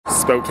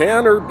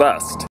Spokane or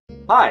bust.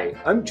 Hi,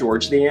 I'm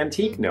George the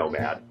Antique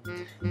Nomad.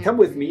 Come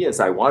with me as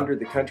I wander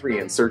the country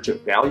in search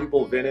of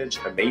valuable vintage,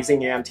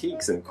 amazing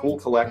antiques, and cool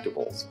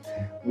collectibles.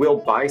 We'll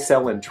buy,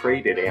 sell, and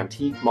trade at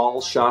antique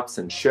malls, shops,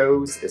 and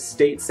shows,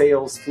 estate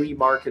sales, flea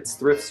markets,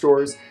 thrift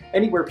stores,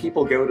 anywhere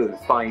people go to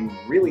find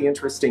really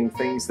interesting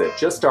things that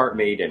just aren't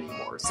made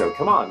anymore. So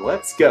come on,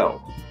 let's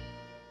go.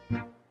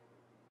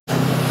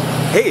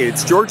 Hey,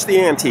 it's George the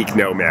Antique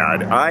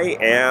Nomad. I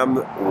am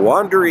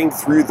wandering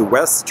through the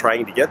West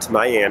trying to get to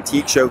my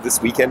antique show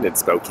this weekend in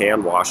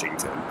Spokane,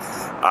 Washington.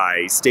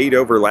 I stayed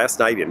over last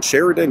night in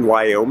Sheridan,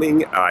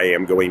 Wyoming. I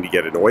am going to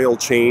get an oil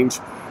change.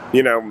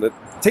 You know, it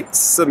takes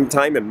some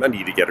time and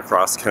money to get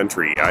across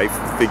country. I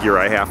figure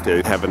I have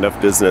to have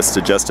enough business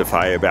to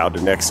justify about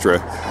an extra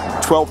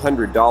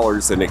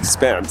 $1,200 in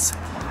expense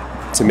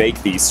to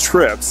make these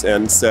trips.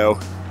 And so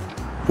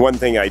one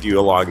thing I do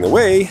along the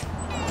way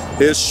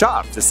is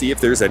shop to see if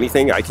there's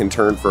anything I can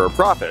turn for a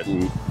profit.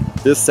 And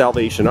this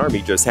Salvation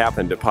Army just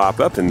happened to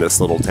pop up in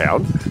this little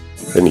town.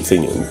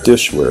 Anything in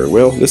dishware?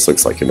 Well, this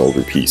looks like an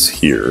older piece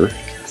here.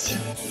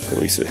 At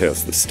least it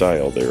has the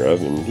style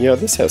thereof. And yeah,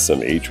 this has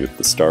some age with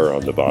the star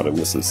on the bottom.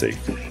 This is a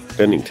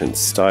Bennington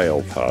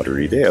style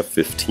pottery. They have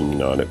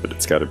 15 on it, but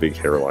it's got a big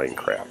hairline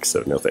crack,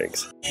 so no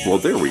thanks. Well,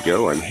 there we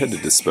go. I'm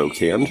headed to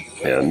Spokane,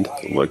 and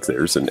look,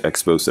 there's an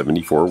Expo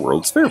 74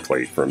 World's Fair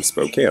plate from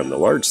Spokane, the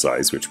large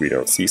size, which we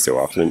don't see so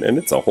often, and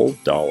it's a whole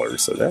 $1,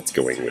 so that's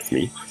going with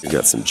me. We've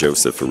got some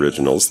Joseph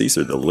originals. These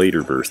are the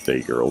later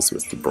birthday girls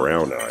with the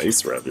brown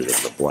eyes rather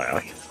than the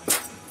black,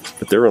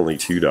 but they're only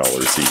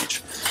 $2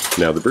 each.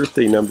 Now the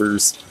birthday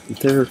numbers,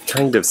 they're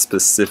kind of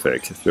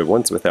specific. The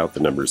ones without the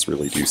numbers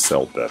really do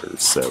sell better,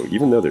 so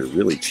even though they're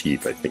really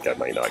cheap, I think I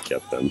might not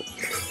get them.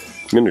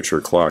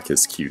 Miniature clock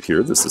is cute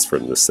here. This is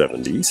from the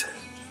 70s.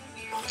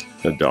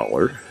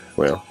 $1.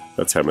 Well,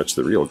 that's how much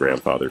the real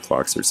grandfather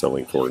clocks are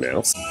selling for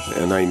now.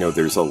 And I know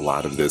there's a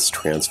lot of this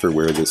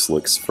transferware. This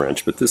looks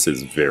French, but this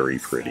is very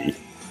pretty.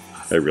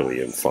 I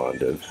really am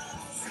fond of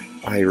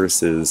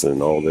irises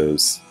and all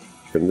those.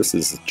 And this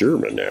is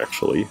German,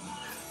 actually.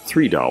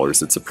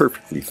 $3. It's a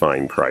perfectly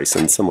fine price,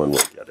 and someone will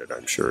get it,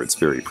 I'm sure. It's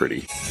very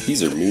pretty.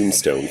 These are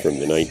Moonstone from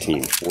the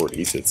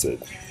 1940s. It's a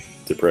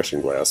depression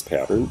glass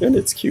pattern, and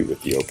it's cute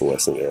with the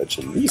opalescent edge,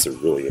 and these are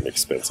really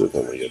inexpensive,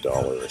 only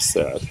 $1 a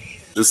set.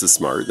 This is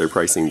smart. They're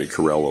pricing the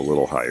Corel a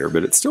little higher,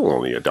 but it's still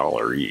only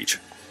 $1 each.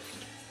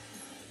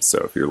 So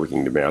if you're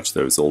looking to match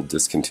those old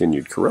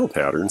discontinued Corel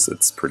patterns,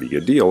 it's a pretty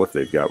good deal if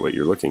they've got what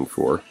you're looking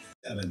for.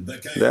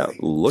 That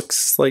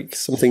looks like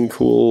something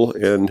cool,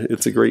 and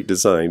it's a great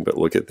design, but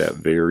look at that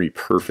very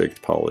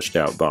perfect polished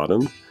out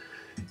bottom.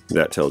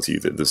 That tells you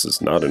that this is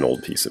not an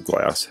old piece of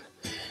glass,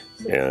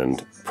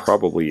 and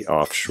probably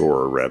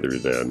offshore rather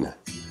than,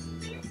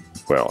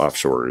 well,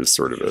 offshore is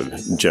sort of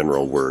a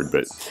general word,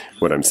 but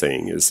what I'm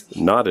saying is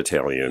not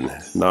Italian,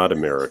 not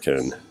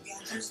American,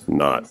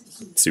 not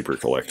super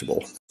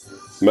collectible.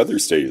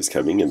 Mother's Day is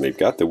coming, and they've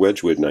got the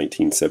Wedgwood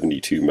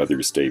 1972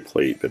 Mother's Day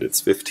plate, but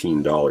it's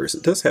 $15.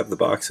 It does have the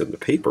box and the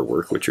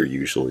paperwork, which are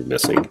usually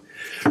missing,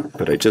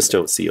 but I just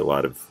don't see a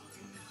lot of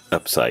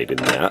upside in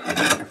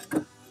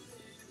that.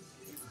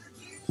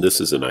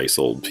 This is a nice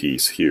old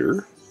piece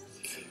here.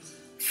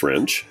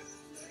 French.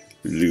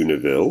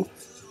 Luneville.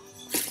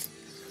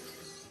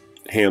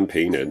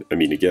 Hand-painted. I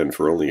mean, again,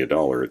 for only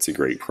 $1, it's a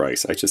great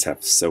price. I just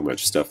have so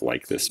much stuff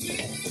like this.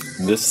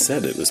 This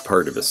set, it was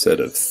part of a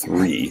set of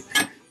 3.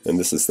 And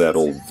this is that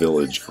old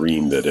village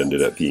green that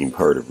ended up being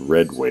part of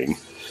Red Wing,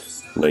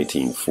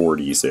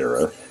 1940s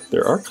era.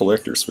 There are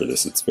collectors for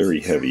this. It's very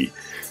heavy,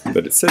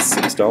 but it says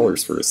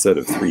 $6 for a set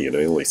of 3, and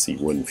I only see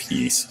one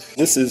piece.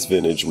 This is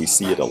vintage. We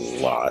see it a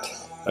lot.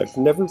 I've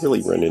never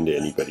really run into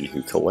anybody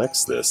who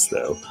collects this,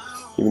 though,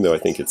 even though I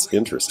think it's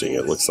interesting.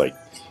 It looks like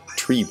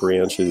tree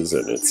branches,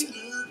 and it's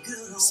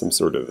some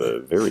sort of a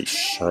very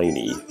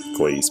shiny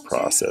glaze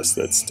process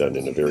that's done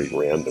in a very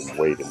random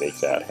way to make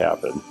that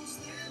happen.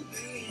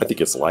 I think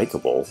it's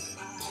likable.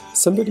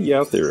 Somebody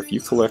out there, if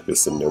you collect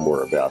this and know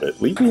more about it,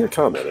 leave me a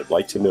comment. I'd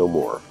like to know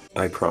more.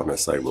 I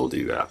promise I will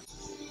do that.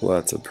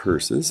 Lots of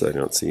purses. I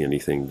don't see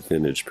anything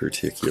vintage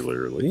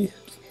particularly.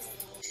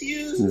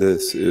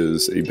 This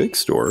is a big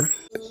store.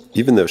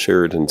 Even though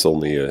Sheridan's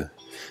only a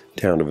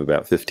town of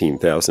about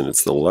 15,000,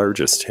 it's the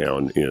largest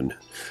town in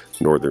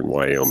northern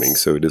Wyoming,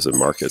 so it is a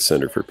market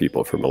center for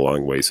people from a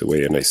long ways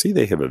away. And I see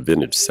they have a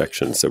vintage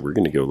section, so we're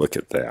going to go look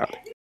at that.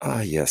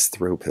 Ah yes,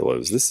 throw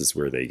pillows. This is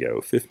where they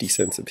go. 50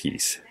 cents a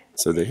piece.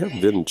 So they have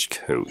vintage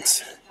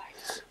coats.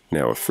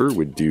 Now a fur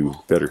would do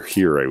better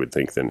here, I would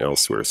think, than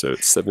elsewhere, so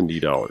it's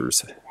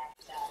 $70.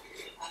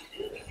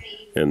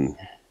 And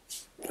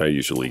I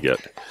usually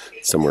get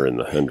somewhere in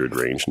the 100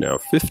 range. Now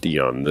 50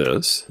 on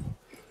this.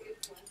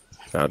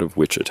 Out of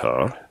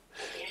Wichita.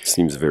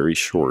 Seems very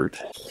short.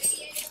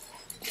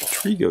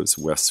 Tree goes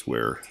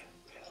westward.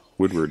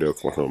 Woodward,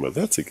 Oklahoma.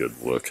 That's a good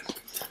look.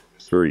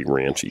 Very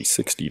ranchy,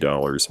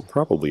 $60.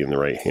 Probably in the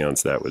right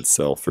hands that would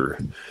sell for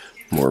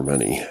more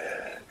money.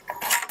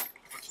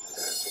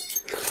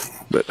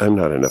 But I'm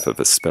not enough of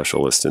a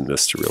specialist in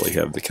this to really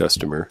have the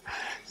customer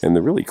And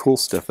the really cool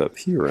stuff up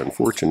here,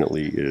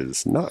 unfortunately,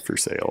 is not for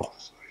sale.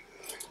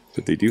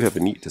 But they do have a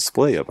neat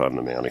display up on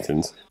the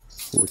mannequins.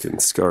 Looking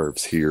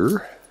scarves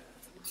here.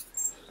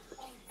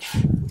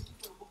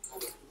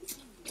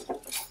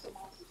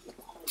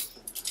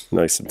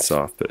 Nice and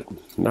soft, but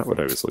not what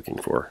I was looking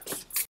for.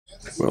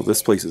 Well,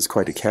 this place is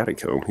quite a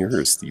catacomb. Here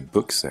is the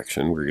book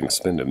section. We're going to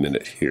spend a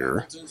minute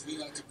here,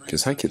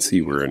 because I could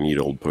see where a neat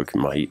old book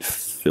might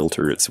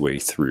filter its way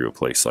through a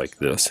place like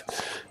this,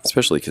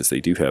 especially because they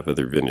do have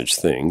other vintage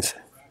things.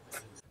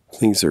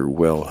 Things are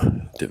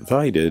well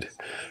divided,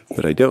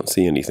 but I don't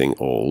see anything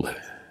old.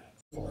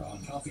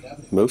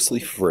 Mostly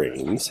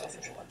frames.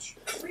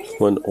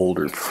 One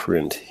older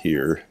print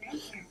here.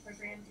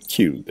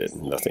 Cute, but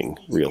nothing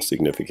real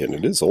significant.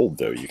 It is old,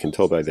 though. You can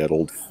tell by that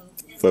old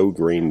faux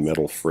grain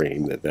metal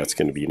frame that that's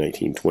going to be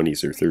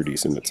 1920s or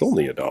 30s, and it's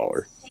only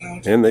 $1.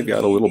 And they've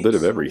got a little bit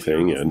of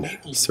everything, and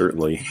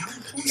certainly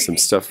some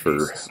stuff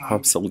for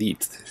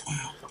obsolete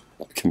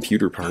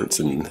computer parts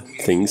and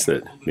things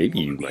that maybe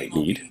you might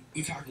need.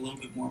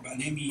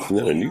 And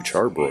then a new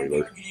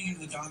charbroiler.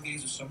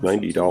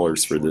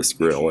 $90 for this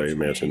grill. I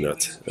imagine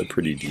that's a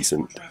pretty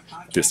decent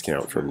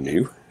discount from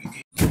new.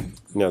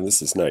 Now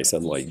this is nice.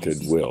 Unlike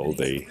Goodwill,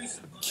 they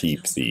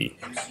keep the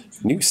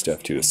new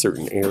stuff to a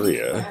certain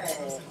area,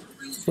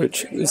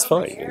 which is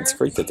fine. It's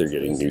great that they're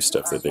getting new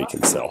stuff that they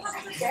can sell.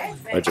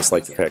 I just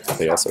like the fact that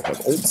they also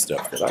have old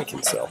stuff that I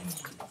can sell.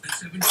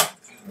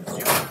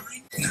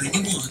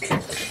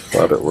 A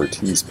lot of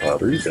Ortiz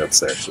pottery.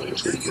 That's actually a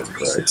pretty good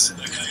price.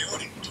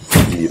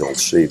 Neat old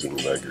shaving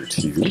mug or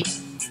two.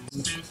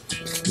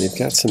 They've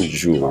got some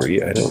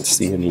jewelry. I don't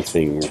see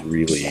anything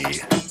really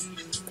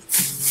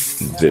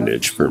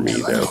vintage for me,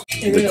 though.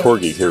 The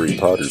Corgi Harry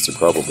Potters are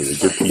probably a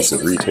good piece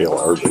of retail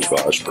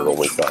arbitrage for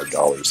only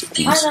 $5 a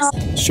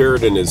piece.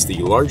 Sheridan is the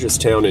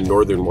largest town in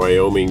northern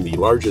Wyoming, the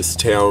largest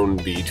town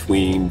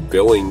between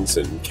Billings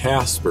and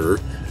Casper.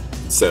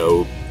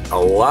 So a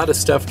lot of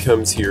stuff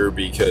comes here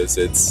because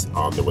it's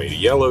on the way to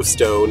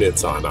Yellowstone.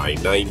 It's on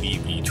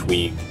I-90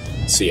 between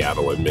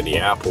Seattle and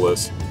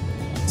Minneapolis.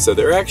 So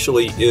there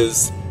actually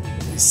is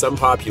some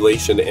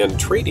population and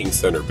trading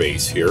center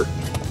base here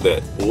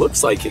that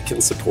looks like it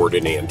can support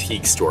an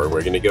antique store.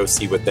 We're going to go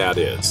see what that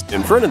is.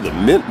 In front of the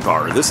Mint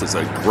Bar, this is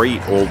a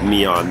great old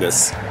neon,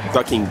 this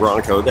bucking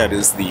bronco. That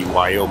is the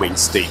Wyoming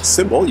state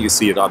symbol. You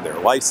see it on their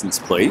license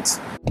plates.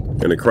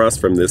 And across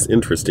from this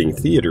interesting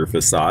theater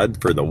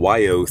facade for the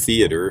YO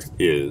Theater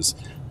is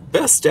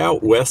Best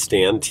Out West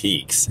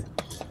Antiques.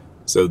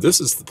 So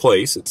this is the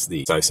place. It's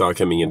the I saw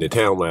coming into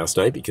town last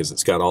night because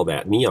it's got all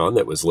that neon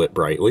that was lit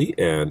brightly,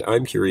 and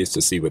I'm curious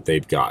to see what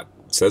they've got.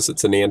 It says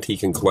it's an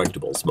antique and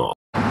collectibles mall.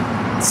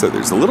 So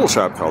there's a little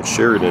shop called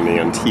Sheridan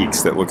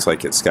Antiques that looks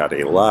like it's got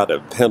a lot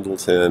of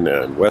Pendleton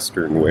and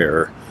Western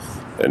wear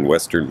and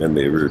Western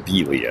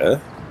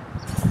memorabilia.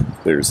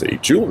 There's a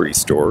jewelry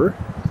store.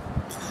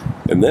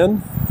 And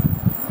then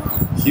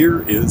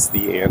here is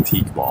the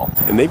antique mall.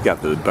 And they've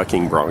got the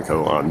bucking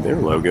bronco on their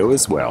logo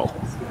as well.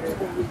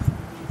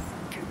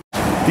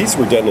 These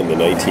were done in the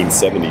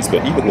 1970s,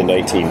 but even the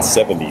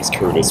 1970s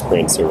Curtis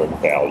prints are of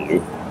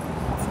value.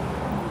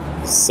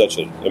 Such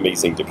an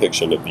amazing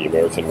depiction of the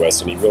American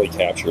West, and he really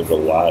captured a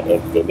lot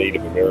of the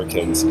Native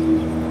Americans,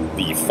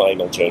 the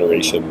final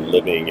generation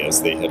living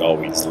as they had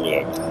always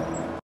lived.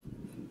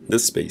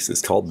 This space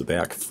is called the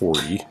Back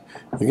 40.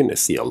 You're going to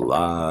see a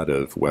lot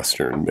of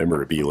Western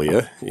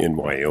memorabilia in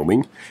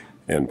Wyoming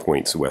and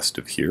points west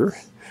of here.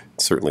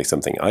 It's certainly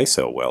something I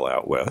sell well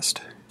out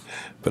west.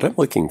 But I'm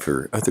looking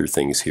for other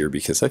things here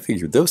because I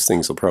figured those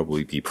things will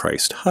probably be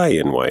priced high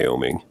in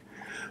Wyoming.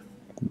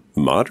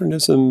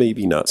 Modernism,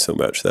 maybe not so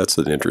much. That's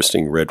an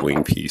interesting Red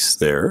Wing piece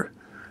there.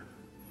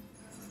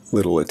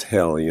 Little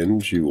Italian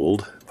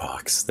jeweled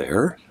box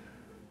there.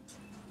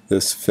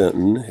 This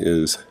Fenton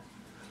is,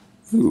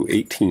 ooh,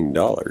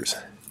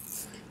 $18.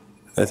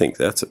 I think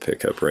that's a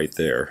pickup right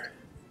there.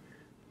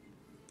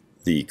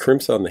 The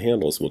crimps on the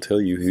handles will tell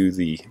you who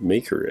the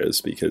maker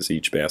is because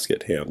each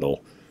basket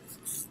handle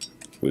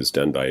was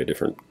done by a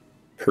different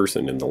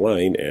person in the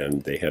line,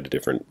 and they had a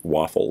different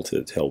waffle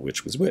to tell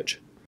which was which.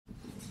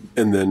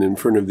 And then in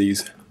front of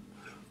these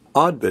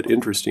odd but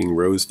interesting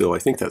Roseville, I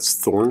think that's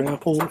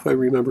Thornapple if I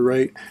remember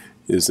right,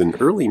 is an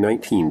early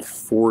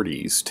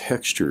 1940s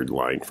textured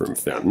line from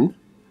Fenton.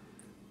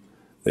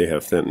 They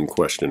have Fenton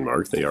question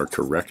mark. They are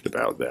correct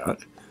about that.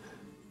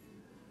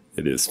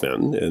 It is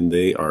Fenton, and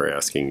they are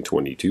asking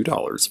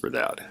 $22 for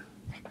that.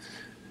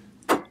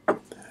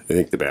 I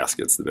think the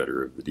basket's the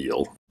better of the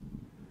deal.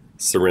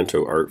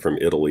 Sorrento art from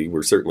Italy.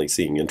 We're certainly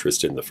seeing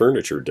interest in the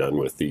furniture done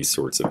with these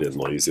sorts of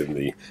inlays in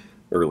the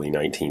early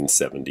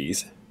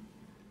 1970s.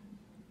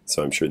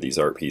 So I'm sure these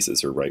art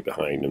pieces are right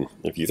behind. And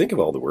if you think of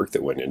all the work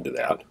that went into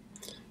that,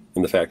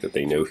 and the fact that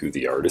they know who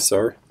the artists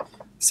are,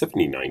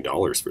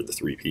 $79 for the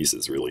 3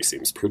 pieces really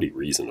seems pretty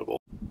reasonable.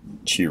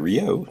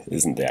 Cheerio,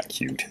 isn't that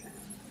cute?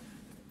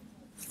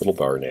 Little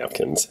bar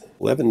napkins,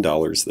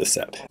 $11 the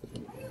set.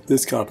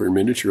 This copper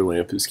miniature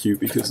lamp is cute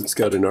because it's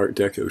got an Art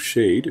Deco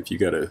shade. If you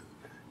got a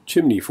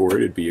chimney for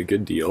it, it'd be a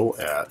good deal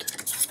at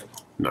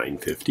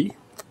 $9.50.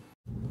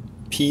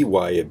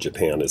 PY of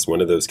Japan is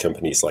one of those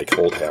companies like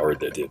Holt Howard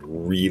that did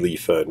really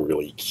fun,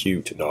 really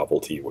cute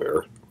novelty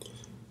wear.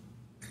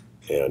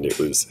 And it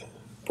was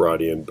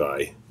brought in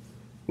by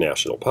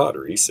National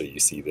Pottery, so you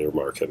see their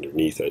mark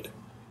underneath it.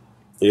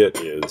 It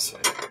is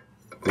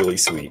really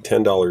sweet.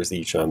 $10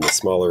 each on the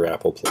smaller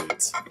apple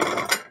plates.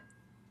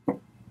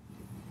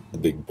 The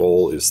big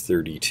bowl is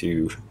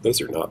 $32.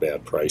 Those are not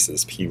bad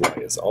prices.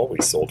 PY is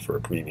always sold for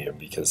a premium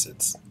because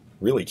it's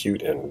really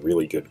cute and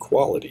really good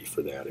quality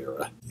for that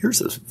era.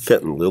 Here's a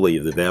Fenton Lily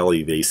of the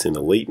Valley vase in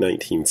a late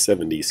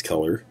 1970s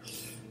color.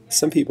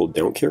 Some people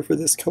don't care for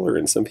this color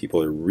and some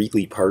people are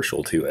really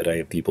partial to it. I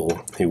have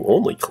people who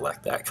only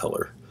collect that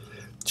color.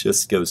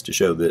 Just goes to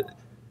show that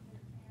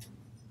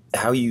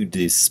how you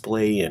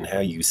display and how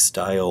you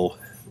style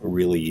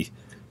really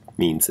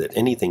means that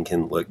anything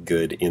can look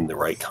good in the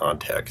right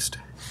context.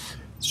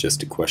 It's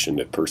just a question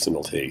of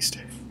personal taste.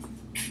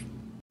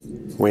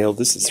 Well,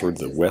 this is sort of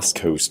the West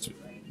Coast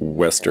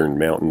Western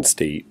Mountain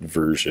State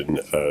version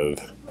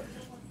of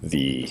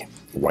the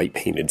white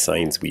painted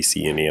signs we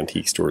see in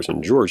antique stores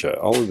in Georgia.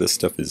 All of this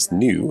stuff is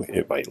new.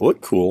 It might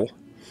look cool.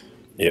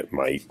 It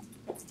might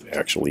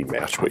actually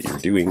match what you're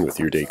doing with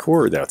your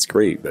decor. That's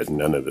great, but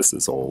none of this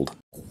is old.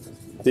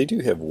 They do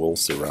have wool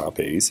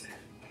serapes,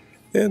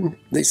 and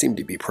they seem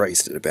to be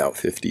priced at about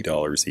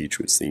 $50 each,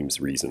 which seems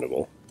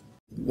reasonable.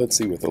 Let's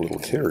see what the little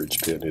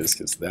carriage pin is,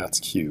 because that's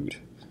cute.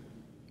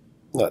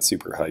 Not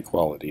super high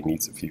quality,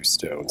 needs a few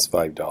stones.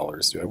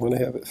 $5. Do I want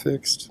to have it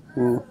fixed?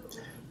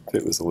 If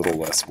it was a little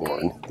less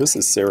worn. This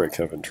is Sarah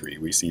Coventry.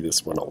 We see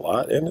this one a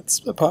lot, and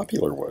it's a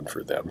popular one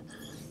for them.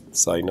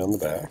 Sign on the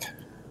back.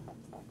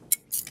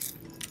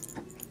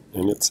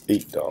 And it's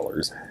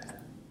 $8.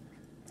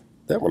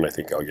 That one I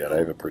think I'll get. I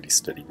have a pretty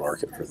steady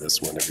market for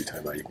this one every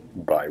time I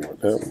buy one.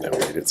 Oh, no,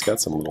 wait, it's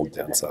got some little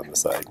dents on the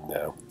side.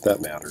 No,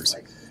 that matters.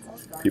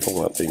 People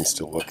want things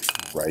to look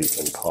right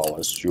and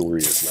polished. Jewelry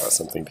is not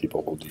something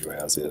people will do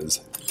as is,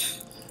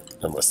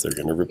 unless they're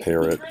going to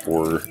repair it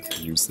or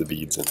use the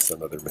beads in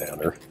some other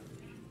manner.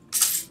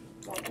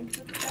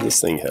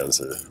 This thing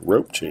has a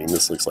rope chain.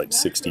 This looks like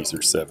 60s or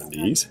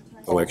 70s.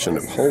 Collection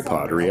of hull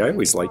pottery. I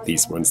always liked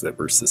these ones that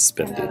were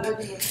suspended.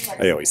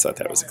 I always thought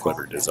that was a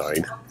clever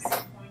design.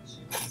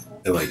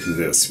 I like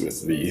this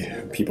with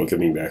the people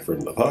coming back from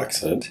the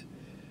fox hunt.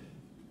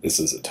 This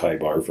is a tie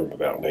bar from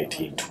about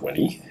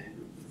 1920.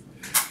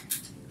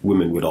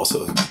 Women would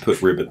also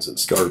put ribbons and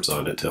scarves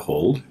on it to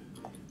hold.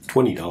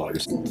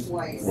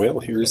 $20. Well,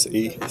 here's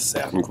a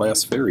satin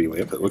glass fairy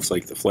lamp. It looks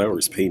like the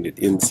flowers painted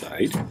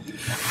inside.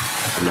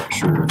 I'm not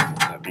sure if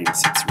that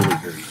means it's really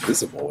very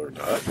visible or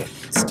not, but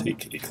let's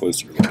take a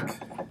closer look.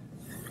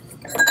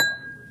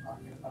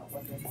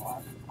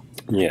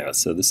 Yeah,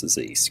 so this is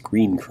a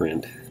screen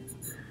print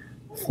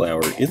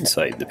flower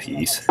inside the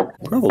piece.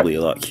 Probably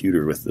a lot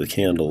cuter with the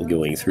candle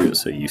going through it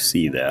so you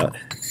see that.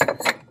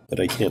 But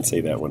I can't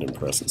say that one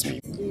impresses me.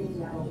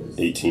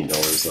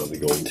 $18 on the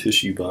gold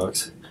tissue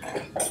box.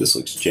 This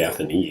looks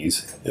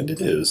Japanese, and it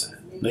is.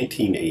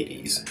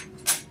 1980s.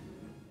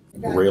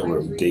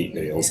 Railroad date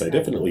nails. I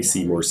definitely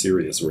see more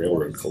serious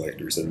railroad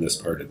collectors in this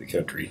part of the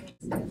country.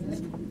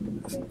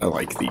 I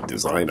like the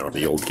design on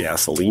the old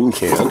gasoline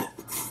can.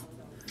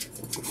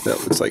 That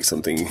looks like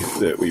something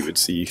that we would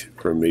see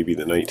from maybe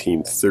the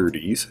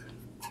 1930s.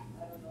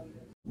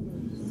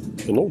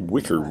 An old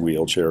wicker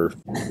wheelchair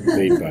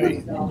made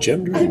by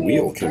Gender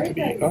Wheel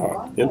Company.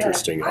 Ah,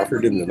 interesting.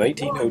 Offered in the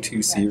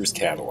 1902 Sears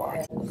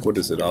catalog. What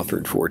is it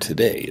offered for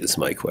today is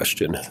my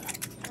question.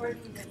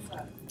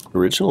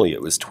 Originally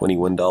it was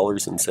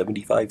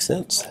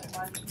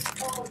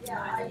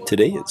 $21.75.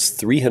 Today it's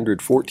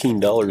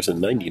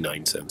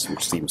 $314.99,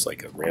 which seems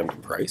like a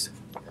random price.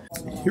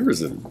 Here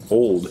is an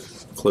old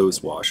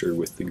clothes washer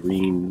with the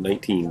green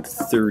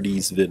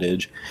 1930s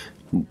vintage.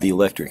 The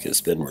electric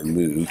has been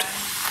removed.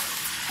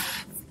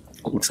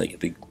 It looks like a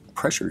big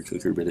pressure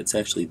cooker, but it's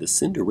actually the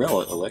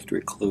Cinderella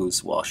electric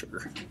clothes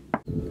washer.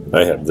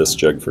 I have this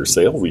jug for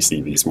sale. We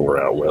see these more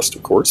out west,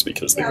 of course,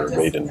 because they were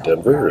made in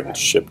Denver and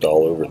shipped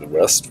all over the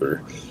west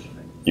for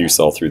use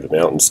all through the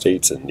mountain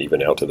states and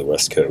even out to the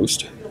west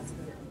coast.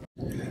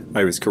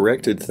 I was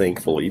corrected,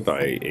 thankfully,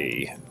 by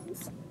a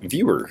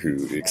viewer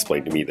who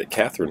explained to me that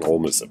Catherine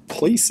Holm is a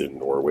place in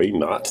Norway,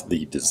 not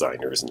the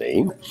designer's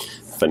name.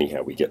 Funny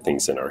how we get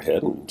things in our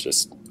head and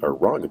just are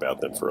wrong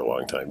about them for a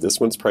long time. This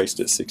one's priced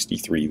at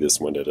 $63, this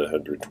one at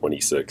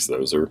 $126.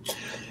 Those are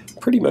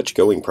pretty much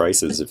going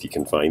prices if you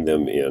can find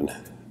them in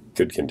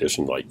good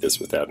condition like this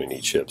without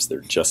any chips.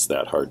 They're just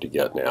that hard to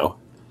get now.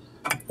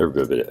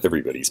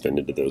 Everybody's been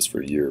into those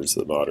for years.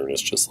 The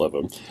modernists just love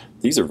them.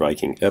 These are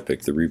Viking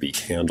Epic, the ruby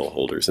candle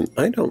holders, and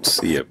I don't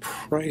see a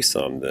price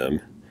on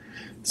them.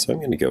 So I'm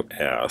going to go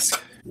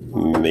ask.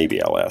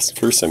 Maybe I'll ask.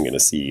 First I'm going to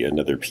see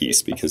another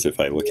piece, because if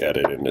I look at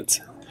it and it's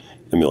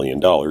 $1 million,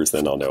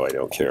 then I'll know I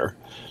don't care.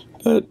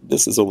 But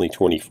this is only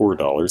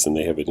 $24, and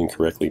they have it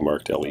incorrectly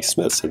marked L.E.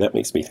 Smith, so that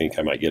makes me think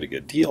I might get a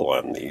good deal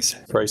on these.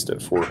 Priced at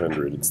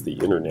 $400, it's the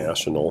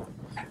International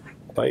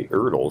by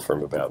Erdl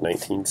from about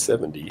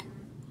 1970.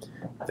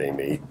 They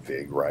made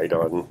big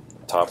ride-on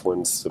top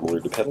ones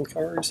similar to pedal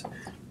cars.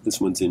 This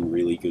one's in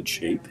really good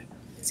shape.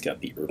 It's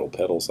got the Ertl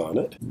petals on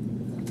it.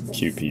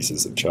 Cute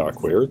pieces of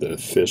chalkware. The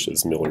fish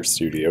is Miller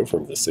Studio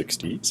from the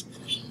 60s.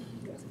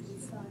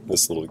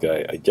 This little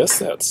guy, I guess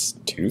that's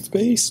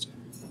toothpaste?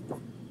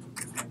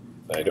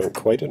 I don't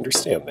quite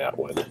understand that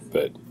one,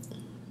 but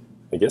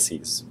I guess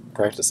he's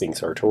practicing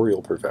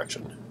sartorial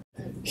perfection.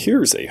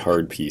 Here's a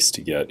hard piece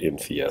to get in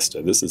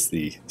Fiesta. This is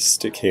the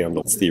stick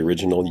handle. It's the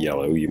original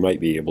yellow. You might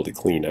be able to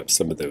clean up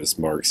some of those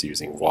marks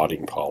using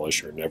wadding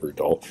polish or Never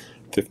Dull.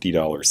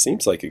 $50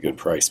 seems like a good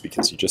price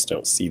because you just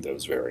don't see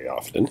those very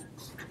often.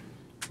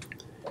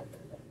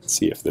 Let's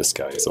see if this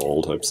guy is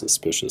old. I'm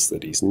suspicious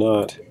that he's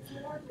not.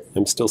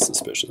 I'm still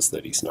suspicious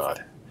that he's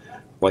not.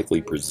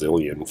 Likely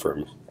Brazilian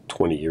from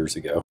 20 years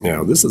ago.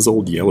 Now, this is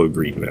old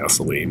yellow-green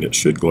Vaseline. It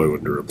should glow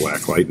under a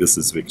black light. This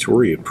is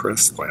Victorian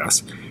pressed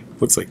glass.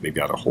 Looks like they've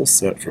got a whole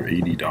set for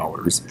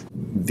 $80.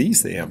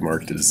 These they have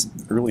marked as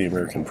early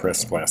American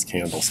pressed glass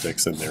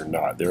candlesticks, and they're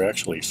not. They're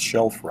actually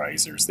shelf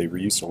risers. They were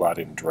used a lot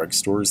in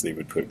drugstores. They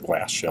would put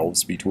glass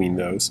shelves between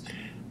those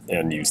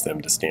and use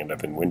them to stand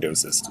up in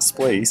windows as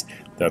displays.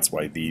 That's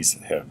why these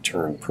have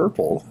turned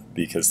purple,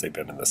 because they've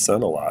been in the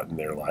sun a lot in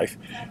their life.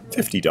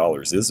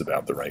 $50 is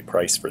about the right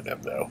price for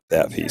them, though.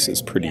 That piece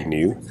is pretty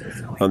new.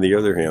 On the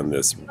other hand,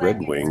 this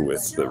Red Wing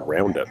with the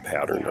roundup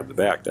pattern on the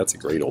back, that's a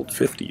great old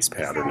 50s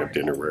pattern of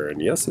dinnerware.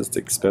 And yes, it's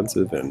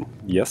expensive, and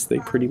yes, they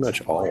pretty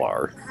much all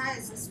are.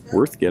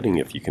 Worth getting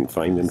if you can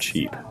find them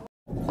cheap.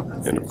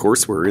 And of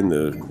course, we're in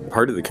the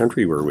part of the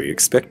country where we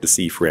expect to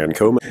see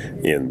Francoma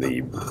in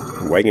the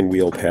wagon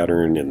wheel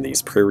pattern, in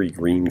these prairie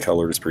green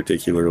colors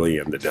particularly,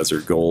 and the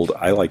desert gold.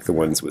 I like the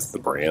ones with the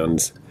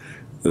brands.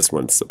 This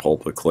one's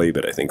Sepulpa clay,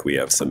 but I think we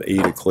have some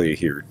Ada clay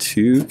here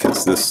too,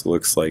 because this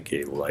looks like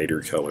a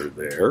lighter color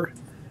there.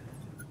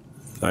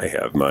 I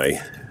have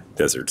my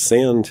desert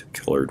sand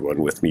colored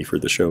one with me for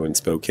the show in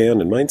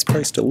Spokane, and mine's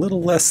priced a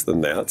little less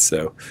than that,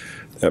 so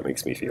that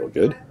makes me feel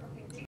good.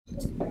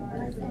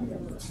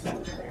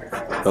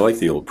 I like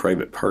the old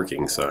private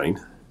parking sign.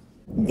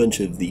 A bunch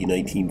of the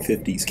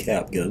 1950s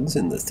cap guns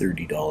in the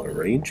 $30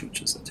 range,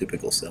 which is a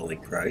typical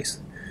selling price.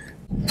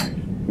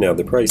 Now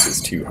the price is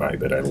too high,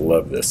 but I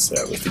love this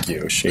set with the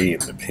guilloche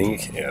and the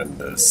pink and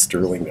the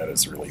sterling. That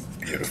is really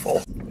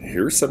beautiful.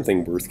 Here's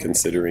something worth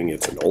considering.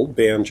 It's an old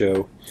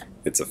banjo.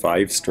 It's a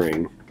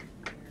 5-string.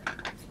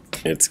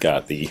 It's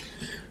got the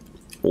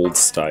old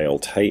style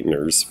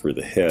tighteners for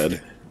the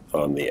head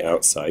on the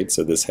outside,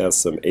 so this has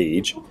some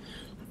age.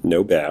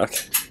 No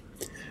back.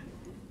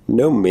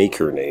 No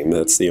maker name,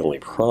 that's the only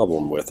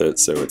problem with it,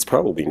 so it's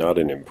probably not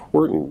an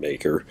important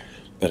maker,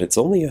 but it's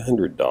only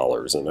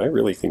 $100, and I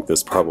really think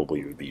this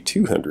probably would be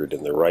 $200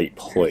 in the right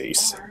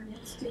place.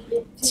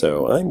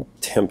 So I'm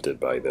tempted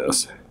by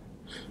this.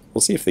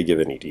 We'll see if they give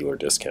any dealer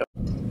discount.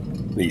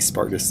 The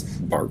Spartus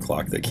bar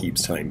clock that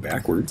keeps time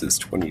backwards is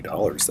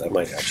 $20. That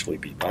might actually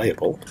be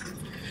viable,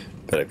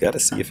 but I've got to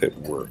see if it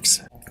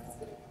works.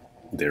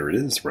 There it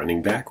is,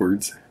 running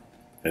backwards,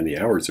 and the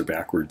hours are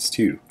backwards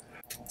too.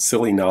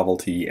 Silly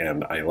novelty,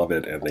 and I love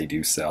it, and they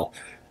do sell.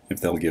 If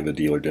they'll give a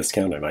dealer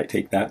discount, I might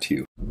take that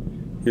too.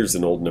 Here's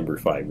an old number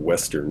 5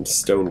 Western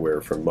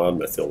stoneware from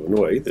Monmouth,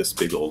 Illinois. This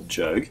big old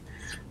jug.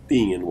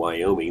 Being in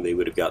Wyoming, they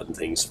would have gotten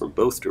things from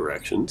both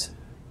directions,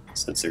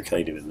 since they're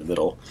kind of in the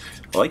middle.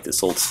 I like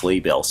this old sleigh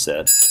bell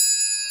set.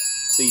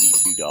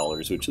 It's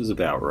 $82, which is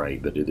about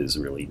right, but it is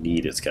really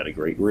neat. It's got a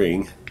great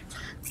ring.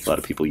 A lot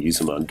of people use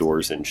them on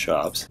doors in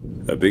shops.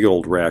 A big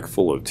old rack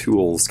full of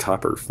tools,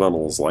 copper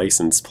funnels,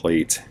 license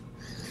plates.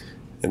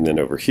 And then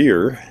over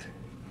here,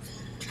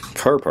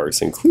 car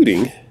parts,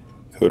 including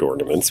hood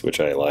ornaments, which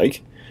I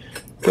like.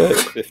 But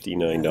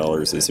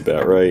 $59 is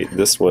about right.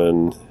 This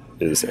one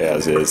is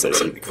as is. I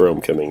see the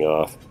chrome coming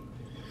off.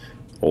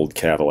 Old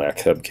Cadillac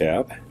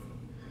hubcap.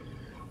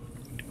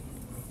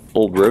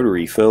 Old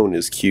rotary phone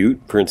is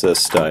cute,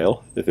 princess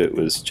style. If it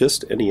was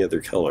just any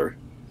other color.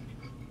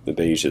 The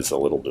beige is a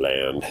little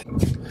bland.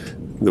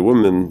 The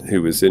woman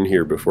who was in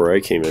here before I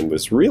came in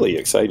was really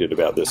excited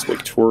about this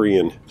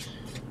Victorian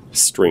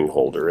string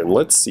holder, and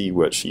let's see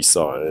what she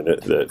saw in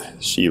it that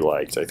she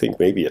liked. I think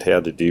maybe it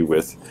had to do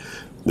with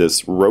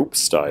this rope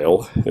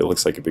style. It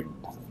looks like a big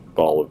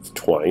ball of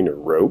twine or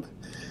rope,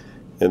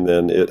 and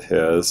then it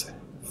has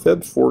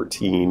Feb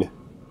 14,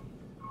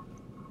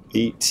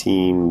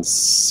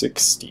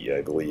 1860,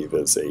 I believe,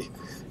 as a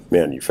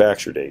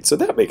manufacture date. So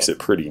that makes it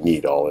pretty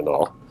neat all in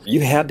all.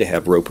 You had to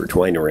have rope or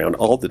twine around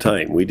all the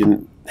time. We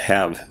didn't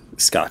have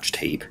Scotch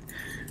tape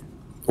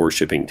or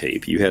shipping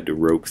tape. You had to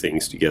rope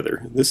things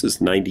together. This is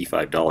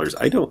 $95.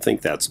 I don't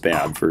think that's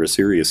bad for a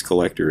serious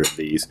collector of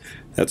these.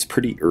 That's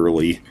pretty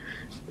early.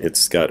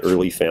 It's got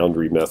early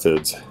foundry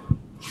methods.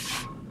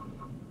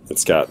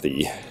 It's got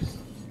the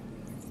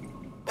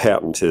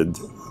patented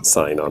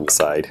sign on the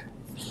side.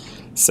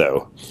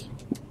 So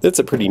that's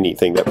a pretty neat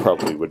thing. That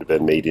probably would have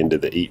been made into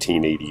the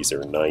 1880s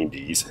or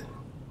 90s.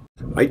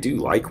 I do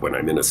like when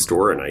I'm in a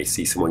store and I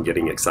see someone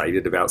getting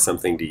excited about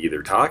something to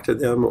either talk to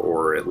them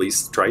or at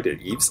least try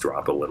to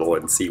eavesdrop a little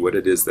and see what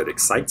it is that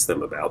excites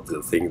them about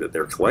the thing that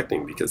they're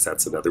collecting, because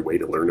that's another way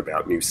to learn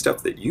about new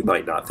stuff that you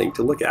might not think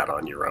to look at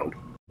on your own.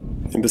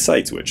 And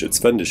besides which, it's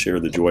fun to share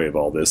the joy of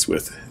all this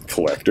with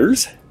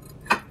collectors.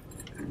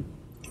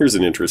 Here's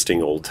an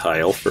interesting old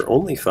tile for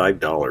only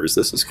 $5.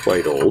 This is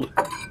quite old.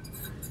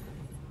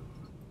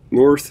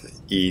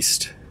 North,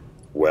 east,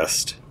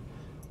 west,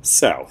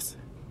 south.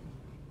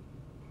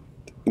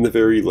 And the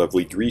very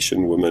lovely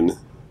Grecian woman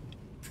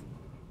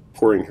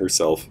pouring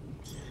herself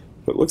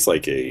what looks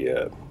like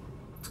a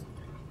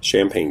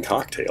champagne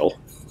cocktail.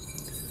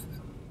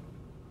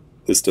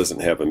 This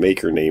doesn't have a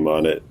maker name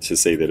on it to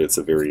say that it's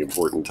a very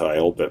important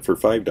tile, but for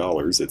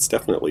 $5, it's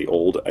definitely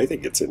old. I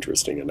think it's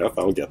interesting enough.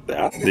 I'll get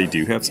that. They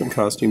do have some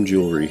costume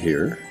jewelry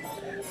here.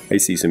 I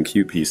see some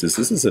cute pieces.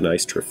 This is a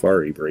nice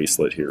Trifari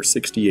bracelet here.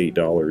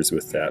 $68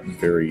 with that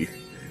very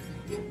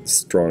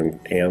strong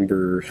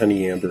amber,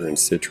 honey amber and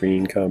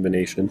citrine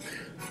combination,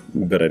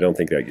 but I don't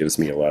think that gives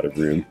me a lot of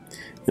room.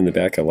 In the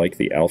back, I like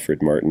the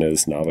Alfred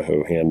Martinez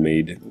Navajo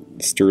handmade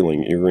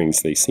sterling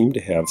earrings. They seem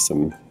to have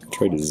some,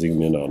 try to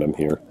zoom in on them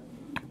here.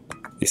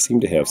 They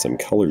seem to have some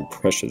colored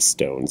precious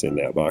stones in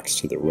that box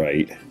to the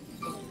right.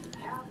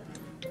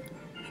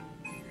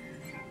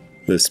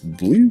 This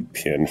blue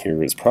pin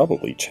here is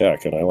probably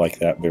Czech, and I like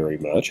that very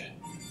much.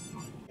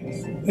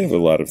 They have a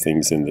lot of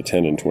things in the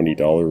 $10 and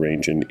 $20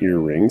 range in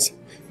earrings.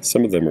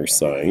 Some of them are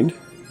signed.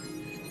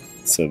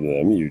 Some of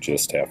them you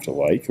just have to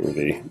like, or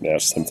they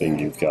match something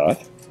you've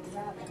got.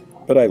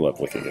 But I love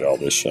looking at all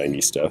this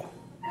shiny stuff.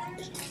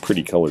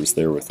 Pretty colors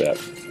there with that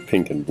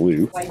pink and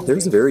blue.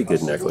 There's a very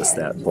good necklace,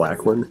 that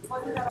black one.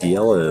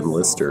 Diella and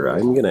Lister.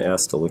 I'm going to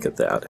ask to look at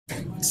that.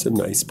 It's a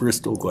nice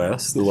Bristol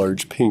glass. The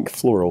large pink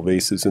floral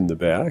vases in the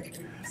back,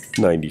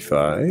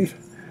 $95.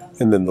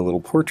 And then the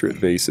little portrait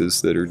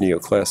vases that are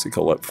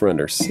neoclassical up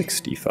front are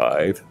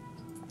 $65.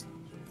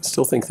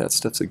 Still think that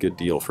stuff's a good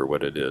deal for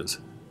what it is.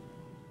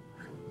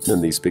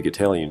 And these big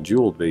Italian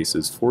jeweled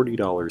vases,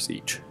 $40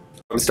 each.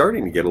 I'm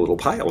starting to get a little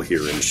pile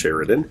here in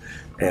Sheridan,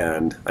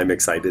 and I'm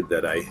excited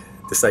that I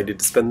decided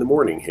to spend the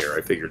morning here.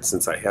 I figured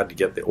since I had to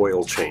get the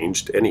oil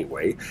changed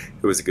anyway,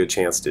 it was a good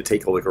chance to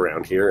take a look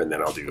around here, and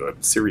then I'll do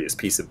a serious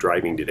piece of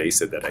driving today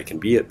so that I can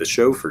be at the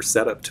show for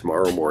setup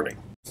tomorrow morning.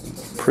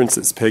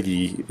 Princess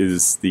Peggy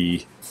is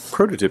the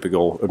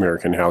prototypical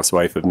American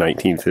housewife of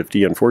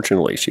 1950.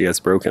 Unfortunately, she has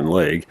a broken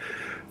leg,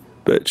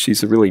 but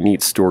she's a really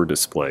neat store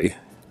display.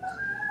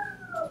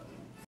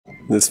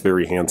 This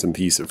very handsome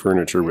piece of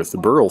furniture with the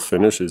burl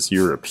finish is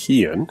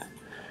European.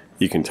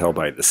 You can tell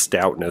by the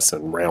stoutness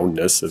and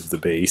roundness of the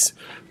base.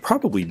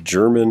 Probably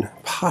German,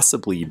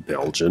 possibly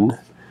Belgian.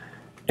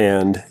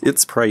 And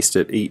it's priced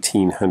at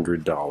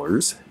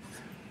 $1,800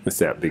 with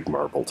that big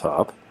marble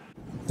top.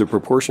 The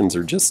proportions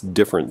are just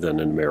different than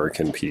an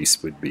American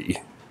piece would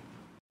be.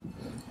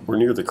 We're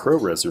near the Crow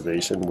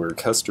Reservation where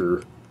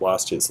Custer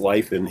lost his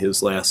life in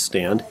his last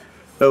stand.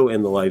 Oh,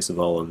 and the lives of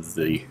all of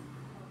the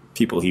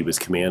people he was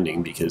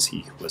commanding, because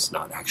he was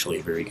not actually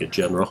a very good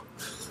general.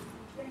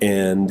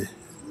 And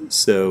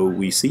so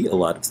we see a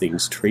lot of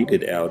things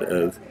traded out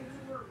of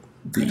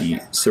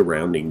the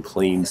surrounding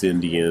Plains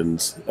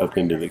Indians up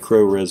into the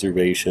Crow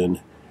Reservation,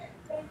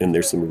 and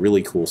there's some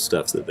really cool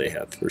stuff that they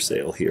have for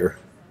sale here.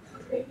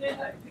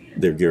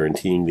 They're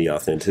guaranteeing the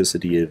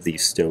authenticity of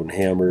these stone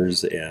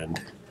hammers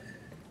and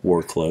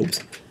war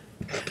clubs.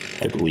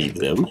 I believe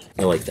them.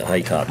 I like the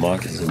high-top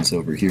moccasins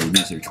over here.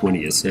 These are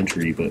 20th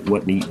century, but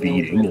what neat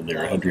beading, and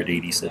they're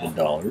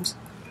 $187.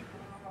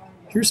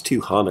 Here's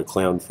two Hana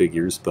clown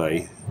figures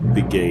by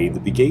Begay.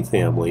 The Begay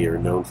family are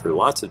known for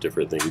lots of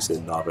different things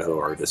in Navajo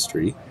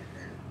artistry.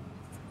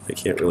 I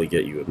can't really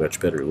get you a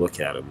much better look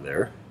at them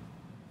there.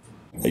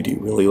 I do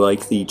really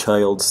like the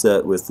child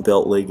set with the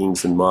belt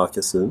leggings and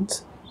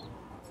moccasins.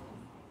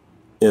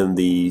 And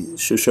the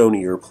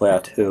Shoshone or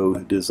Plateau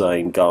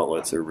design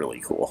gauntlets are really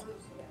cool.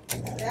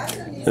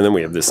 And then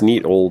we have this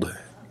neat old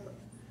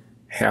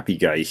happy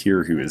guy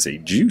here who is a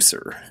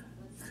juicer.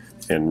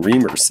 And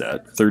reamer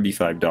set,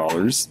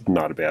 $35,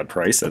 not a bad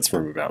price. That's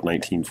from about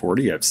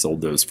 1940. I've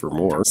sold those for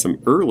more.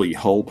 Some early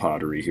hull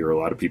pottery here. A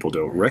lot of people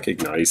don't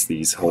recognize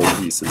these hull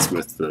pieces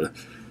with the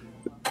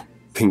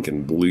pink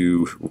and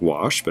blue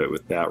wash, but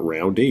with that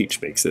round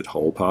H makes it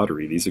hull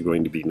pottery. These are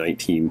going to be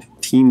 19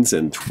 teens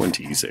and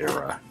 20s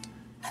era.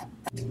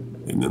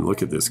 And then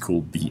look at this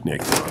cool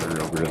beatnik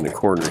otter over in the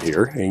corner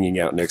here, hanging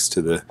out next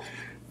to the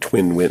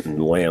Twin Winton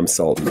lamb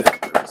salt and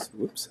peppers.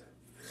 Whoops.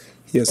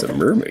 He has a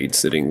mermaid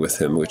sitting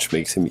with him, which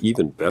makes him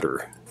even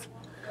better.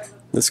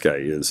 This guy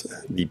is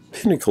the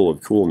pinnacle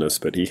of coolness,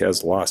 but he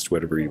has lost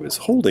whatever he was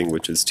holding,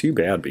 which is too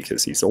bad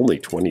because he's only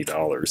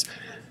 $20.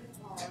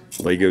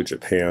 Lego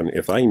Japan.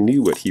 If I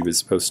knew what he was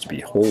supposed to be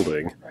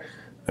holding,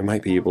 I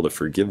might be able to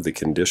forgive the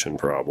condition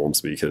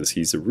problems because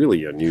he's a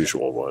really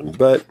unusual one,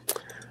 but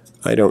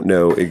I don't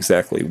know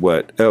exactly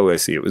what. Oh, I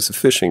see. It was a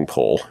fishing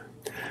pole.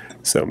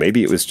 So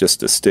maybe it was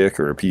just a stick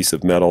or a piece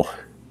of metal.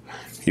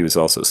 He was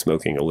also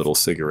smoking a little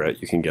cigarette.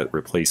 You can get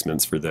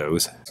replacements for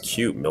those.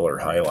 Cute Miller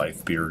High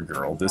Life Beer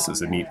Girl. This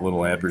is a neat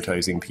little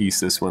advertising piece.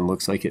 This one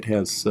looks like it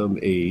has some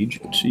age.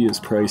 She is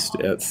priced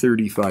at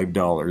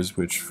 $35,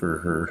 which for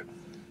her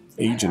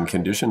Age and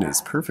condition is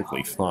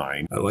perfectly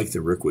fine. I like the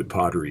Rookwood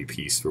pottery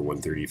piece for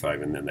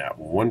 $135, and then that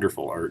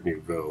wonderful Art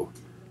Nouveau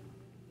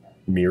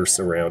mirror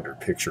surround or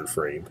picture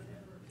frame.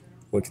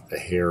 Look at the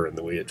hair and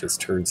the way it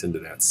just turns into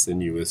that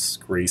sinuous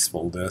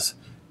gracefulness.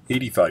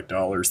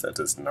 $85, that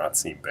does not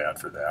seem bad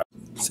for that.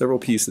 Several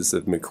pieces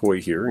of McCoy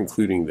here,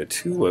 including the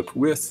tulip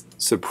with,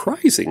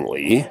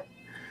 surprisingly,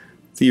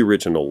 the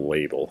original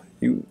label.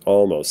 You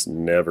almost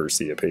never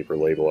see a paper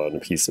label on a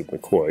piece of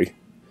McCoy.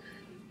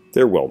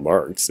 They're well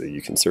marked, so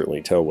you can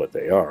certainly tell what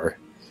they are,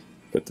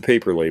 but the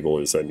paper label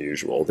is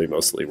unusual. They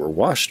mostly were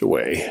washed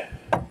away.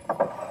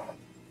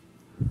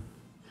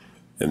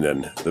 And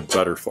then the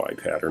butterfly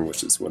pattern,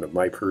 which is one of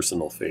my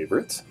personal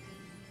favorites.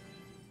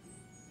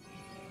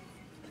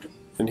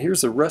 And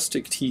here's a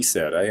rustic tea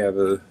set. I have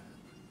a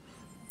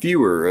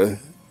viewer, a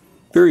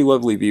very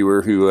lovely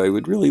viewer, who I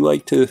would really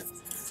like to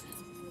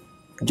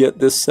get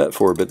this set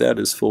for, but that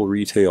is full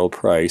retail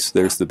price.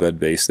 There's the bed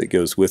base that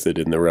goes with it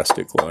in the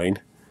rustic line.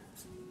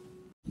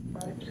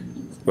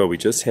 Well, we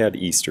just had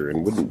Easter,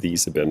 and wouldn't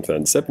these have been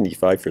fun?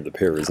 $75 for the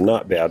pair is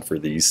not bad for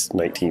these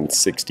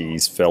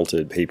 1960s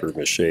felted paper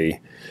mache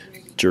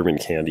German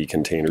candy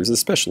containers,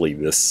 especially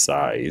this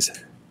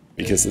size.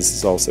 Because this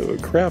is also a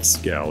crafts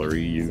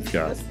gallery, you've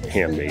got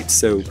handmade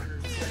soap,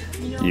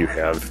 you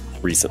have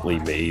recently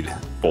made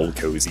old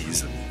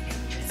cozies and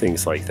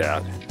things like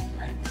that.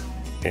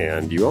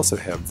 And you also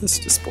have this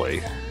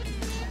display,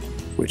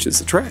 which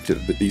is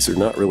attractive, but these are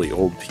not really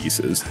old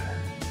pieces.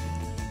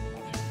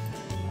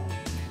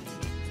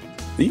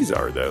 These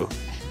are, though.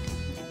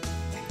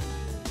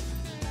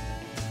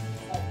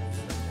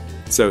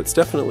 So it's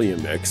definitely a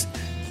mix,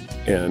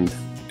 and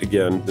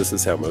again, this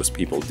is how most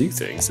people do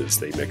things, is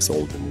they mix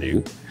old and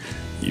new.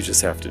 You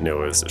just have to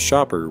know as a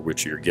shopper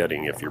which you're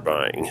getting if you're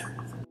buying.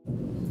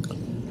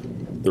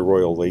 The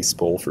Royal Lace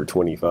Bowl for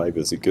 $25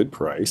 is a good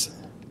price.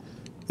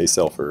 They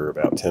sell for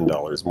about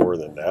 $10 more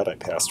than that. I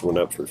passed one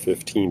up for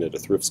 $15 at a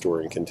thrift store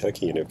in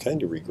Kentucky, and I've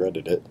kind of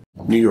regretted it.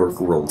 New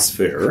York World's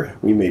Fair.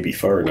 We may be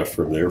far enough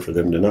from there for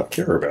them to not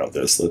care about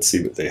this. Let's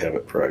see what they have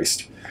it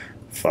priced.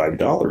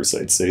 $5.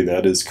 I'd say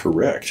that is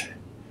correct.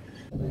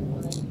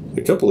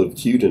 A couple of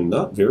cute and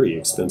not very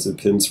expensive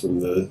pins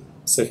from the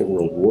Second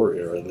World War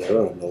era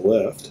there on the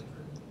left.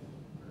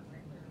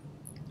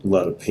 A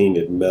lot of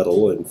painted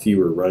metal and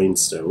fewer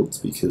rhinestones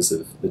because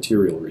of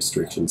material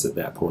restrictions at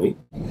that point.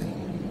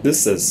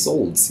 This says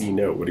sold, see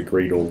note. What a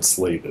great old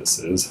sleigh this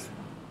is.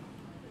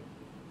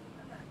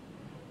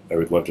 I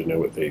would love to know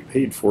what they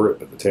paid for it,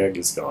 but the tag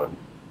is gone.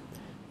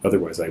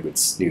 Otherwise I would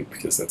snoop,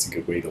 because that's a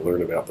good way to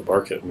learn about the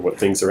market and what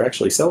things are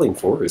actually selling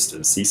for, is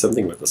to see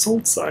something with a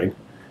sold sign.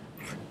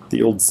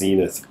 The old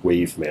Zenith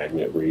wave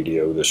magnet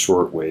radio, the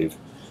shortwave,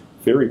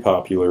 very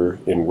popular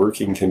in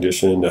working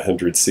condition.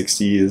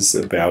 $160 is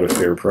about a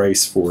fair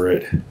price for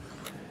it.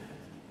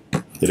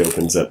 It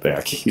opens up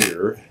back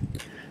here,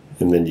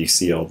 and then you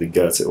see all the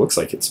guts. It looks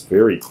like it's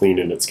very clean,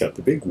 and it's got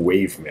the big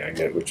wave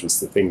magnet, which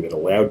was the thing that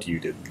allowed you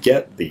to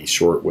get the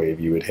shortwave.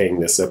 You would hang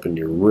this up in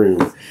your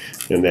room,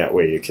 and that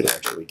way you could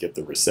actually get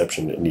the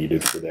reception it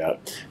needed for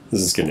that.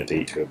 This is going to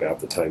date to about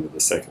the time of the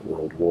Second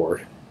World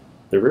War.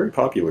 They're very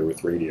popular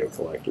with radio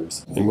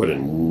collectors. And what a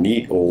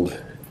neat old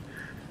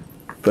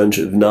bunch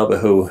of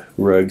Navajo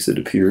rugs it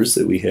appears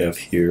that we have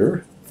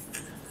here.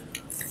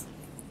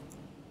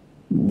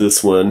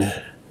 This one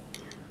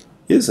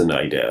is an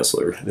eye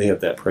dazzler. They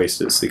have that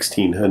priced at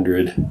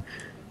 $1,600.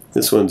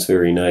 This one's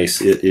very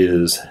nice. It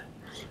is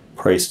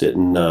priced at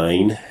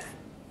 $9.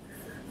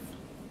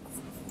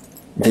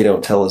 They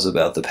don't tell us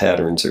about the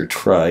patterns or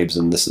tribes,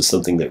 and this is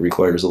something that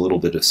requires a little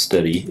bit of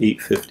study.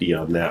 $8.50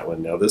 on that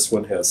one. Now this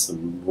one has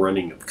some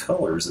running of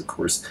colors. Of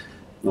course,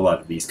 a lot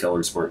of these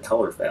colors weren't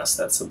color fast.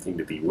 That's something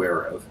to be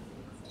aware of.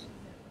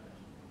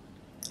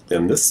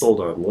 And this sold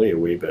on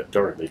layaway, but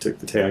darn, they took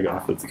the tag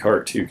off of the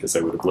cart too, because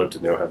I would have loved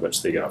to know how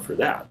much they got for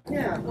that.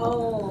 Yeah.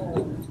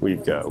 Oh.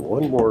 We've got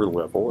one more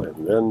level,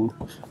 and then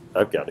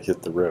I've got to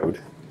hit the road.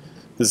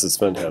 This is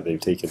fun how they've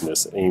taken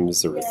this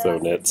Ames or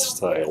Thonet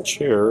style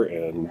chair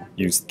and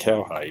used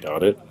cowhide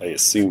on it. I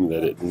assume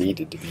that it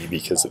needed to be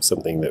because of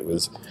something that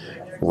was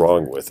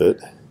wrong with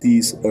it.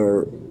 These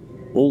are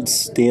old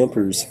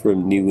stampers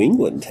from New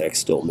England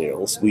textile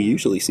mills. We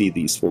usually see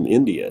these from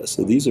India,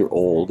 so these are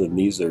old, and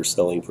these are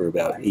selling for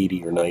about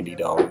 $80 or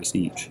 $90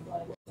 each.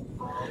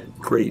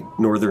 Great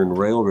Northern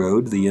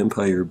Railroad, the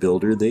Empire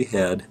Builder, they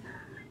had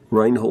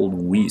Reinhold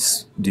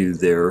Weiss do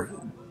their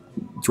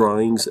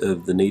drawings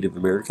of the Native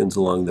Americans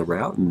along the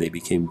route, and they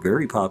became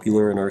very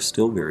popular and are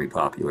still very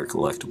popular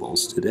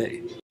collectibles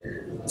today.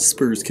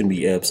 Spurs can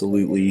be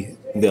absolutely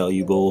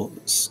valuable.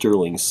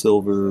 Sterling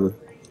silver,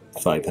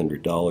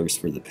 $500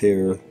 for the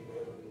pair.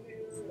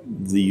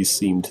 These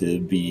seem to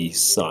be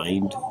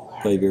signed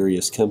by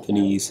various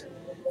companies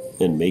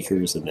and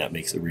makers, and that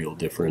makes a real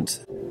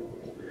difference.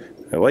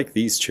 I like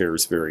these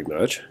chairs very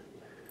much.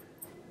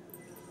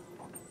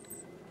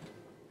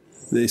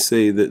 They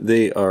say that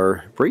they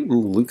are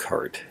Brayton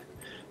Leuchart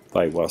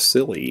by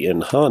Wasili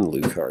and Han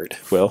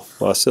Leuchart. Well,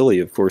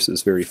 Wasili, of course,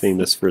 is very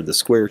famous for the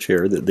square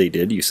chair that they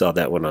did. You saw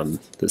that one on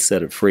the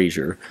set of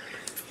Frasier.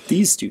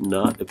 These do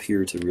not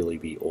appear to really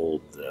be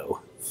old,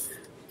 though.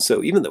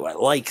 So even though I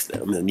like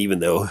them, and even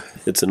though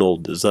it's an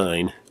old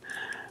design,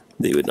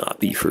 they would not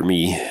be for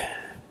me.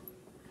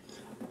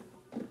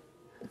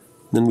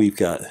 Then we've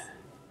got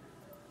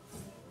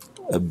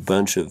a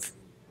bunch of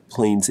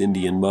Plains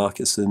Indian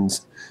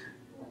moccasins.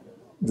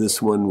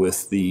 This one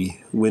with the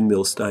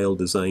windmill style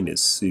design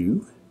is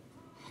Sioux.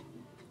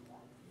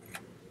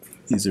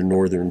 These are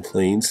Northern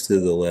Plains to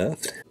the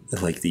left. I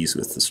like these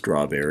with the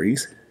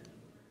strawberries.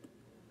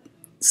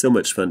 So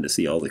much fun to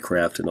see all the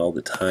craft and all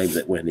the time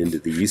that went into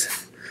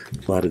these.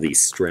 A lot of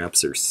these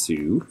straps are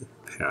Sioux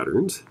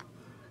patterns,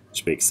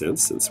 which makes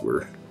sense since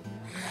we're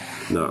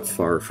not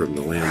far from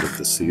the land of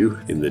the Sioux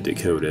in the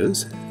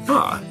Dakotas.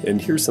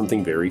 And here's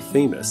something very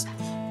famous.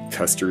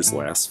 Custer's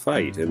last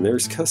fight. And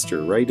there's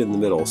Custer right in the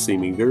middle,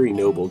 seeming very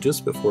noble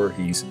just before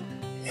he's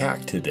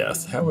hacked to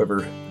death.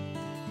 However,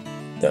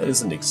 that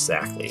isn't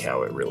exactly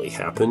how it really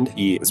happened.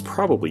 He was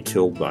probably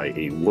killed by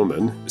a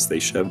woman as they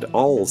shoved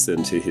awls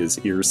into his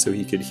ears so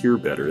he could hear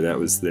better. That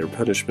was their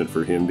punishment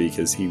for him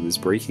because he was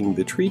breaking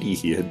the treaty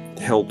he had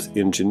helped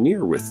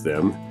engineer with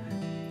them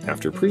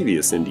after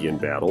previous Indian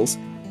battles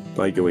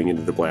by going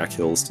into the Black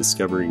Hills,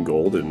 discovering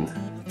gold and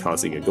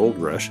causing a gold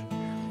rush,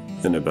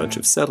 and a bunch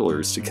of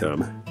settlers to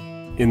come.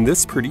 In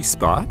this pretty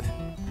spot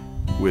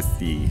with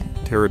the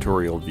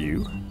territorial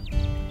view,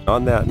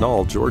 on that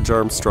knoll, George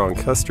Armstrong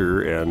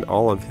Custer and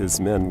all of his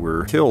men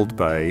were killed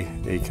by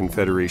a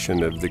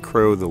confederation of the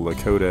Crow, the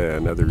Lakota,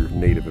 and other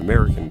Native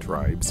American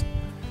tribes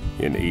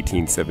in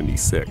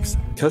 1876.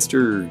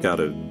 Custer got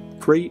a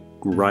great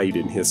ride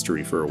in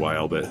history for a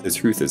while, but the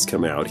truth has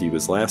come out. He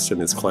was last in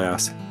his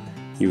class.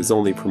 He was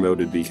only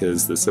promoted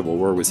because the Civil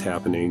War was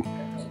happening.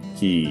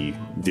 He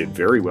did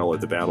very well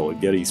at the Battle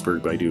of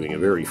Gettysburg by doing a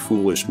very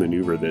foolish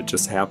maneuver that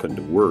just happened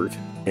to work.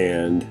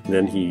 And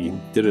then he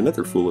did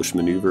another foolish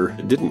maneuver.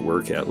 It didn't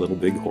work at Little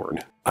Bighorn.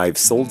 I've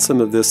sold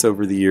some of this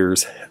over the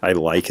years. I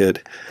like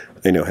it.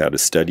 I know how to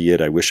study it.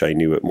 I wish I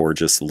knew it more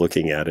just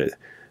looking at it.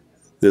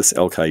 This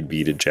elk-hide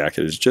beaded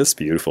jacket is just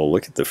beautiful.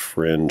 Look at the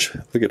fringe.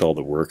 Look at all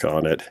the work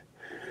on it.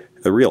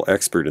 A real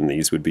expert in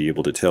these would be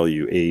able to tell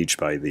you age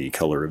by the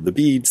color of the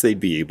beads. They'd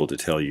be able to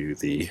tell you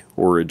the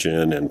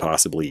origin and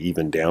possibly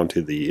even down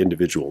to the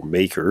individual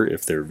maker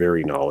if they're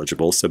very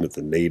knowledgeable. Some of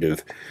the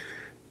native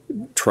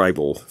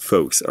tribal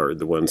folks are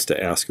the ones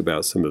to ask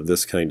about some of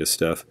this kind of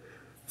stuff.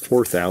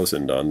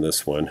 4,000 on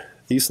this one.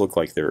 These look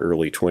like they're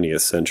early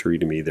 20th century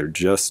to me. They're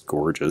just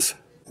gorgeous.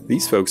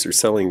 These folks are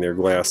selling their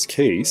glass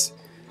case.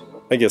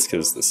 I guess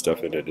because the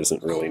stuff in it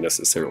isn't really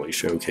necessarily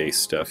showcase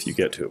stuff. You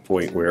get to a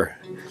point where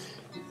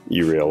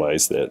you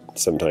realize that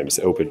sometimes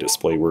open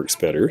display works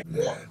better.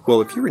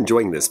 Well, if you're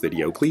enjoying this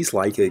video, please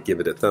like it, give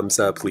it a thumbs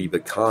up, leave a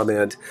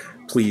comment.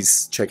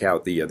 Please check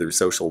out the other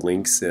social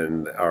links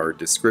in our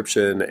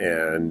description,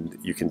 and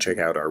you can check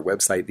out our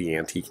website,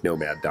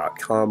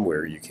 theantiquenomad.com,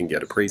 where you can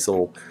get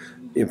appraisal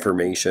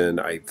information.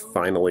 I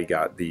finally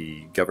got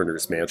the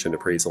Governor's Mansion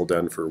appraisal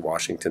done for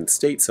Washington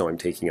State, so I'm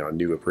taking on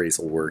new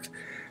appraisal work.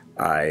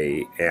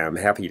 I am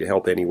happy to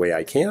help any way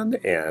I can,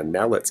 and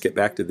now let's get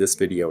back to this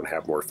video and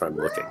have more fun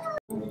looking.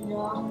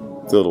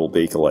 The little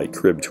Bakelite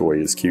crib toy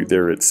is cute.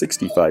 They're at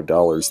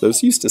 $65.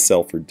 Those used to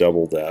sell for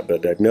double that,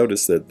 but I've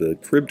noticed that the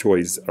crib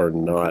toys are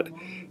not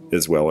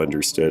as well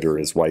understood or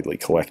as widely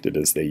collected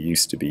as they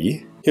used to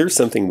be. Here's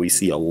something we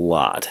see a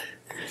lot.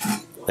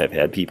 I've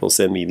had people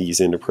send me these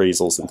in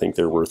appraisals and think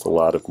they're worth a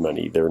lot of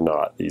money. They're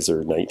not. These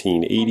are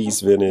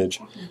 1980s vintage.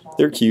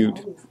 They're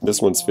cute.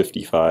 This one's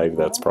 $55.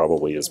 That's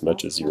probably as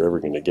much as you're ever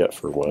going to get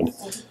for one.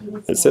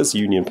 It says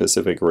Union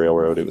Pacific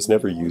Railroad. It was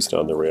never used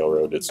on the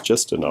railroad. It's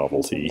just a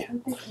novelty.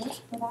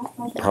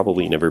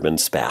 Probably never been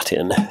spat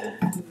in.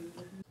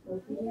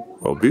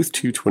 Well, booth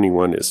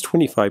 221 is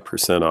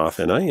 25% off,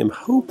 and I am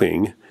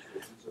hoping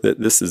that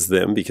this is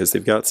them because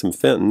they've got some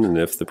Fenton, and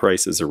if the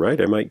prices are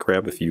right, I might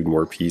grab a few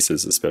more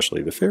pieces,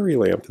 especially the fairy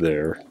lamp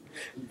there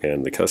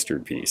and the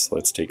custard piece.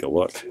 Let's take a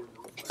look.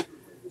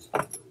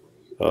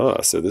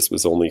 So this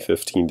was only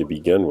 $15 to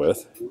begin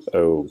with.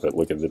 Oh, but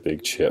look at the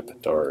big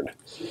chip. Darn.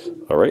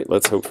 All right,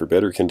 let's hope for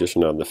better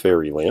condition on the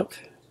fairy lamp.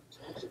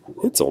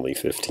 It's only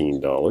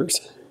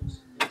 $15.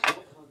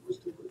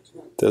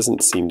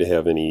 Doesn't seem to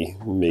have any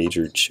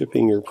major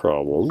chipping or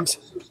problems.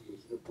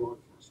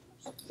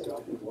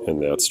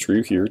 And that's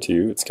true here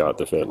too. It's got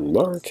the Fenton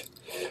mark.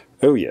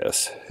 Oh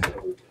yes.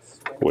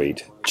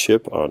 Wait,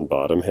 chip on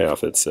bottom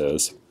half it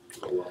says.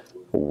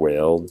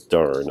 Well,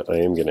 darn, I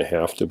am going to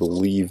have to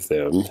believe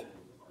them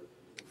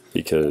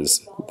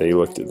because they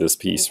looked at this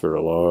piece for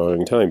a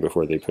long time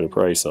before they put a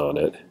price on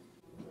it.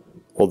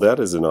 Well, that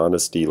is an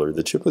honest dealer.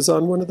 The chip was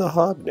on one of the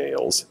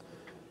hobnails.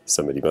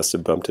 Somebody must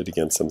have bumped it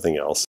against something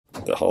else.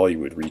 The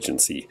Hollywood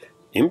Regency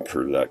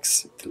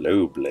Imperlux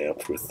globe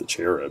lamp with the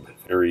cherub.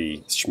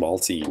 Very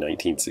schmaltzy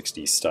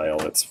 1960s style.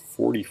 That's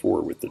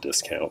 $44 with the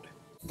discount.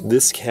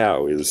 This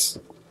cow is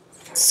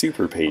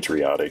super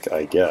patriotic,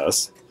 I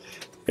guess.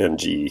 And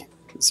gee,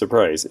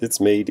 surprise,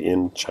 it's made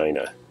in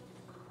China.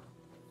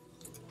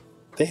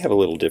 They have a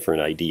little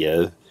different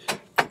idea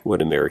of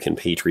what American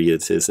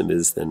patriotism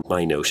is than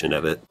my notion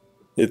of it.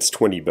 It's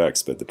 20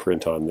 bucks, but the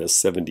print on this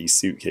 70s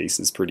suitcase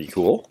is pretty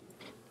cool.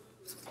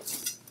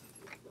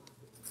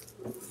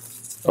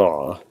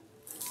 Aw,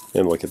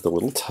 and look at the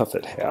little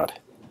tuffet hat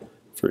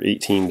for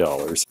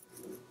 $18.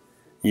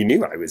 You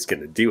knew I was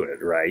going to do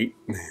it, right?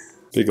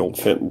 Big old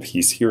Fenton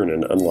piece here in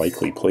an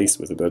unlikely place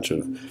with a bunch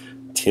of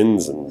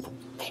tins and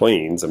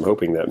planes. I'm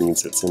hoping that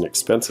means it's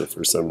inexpensive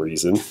for some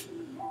reason,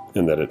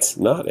 and that it's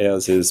not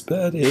as is,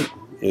 but it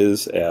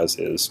is as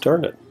is.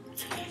 Darn it.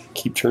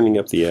 Keep turning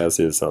up the as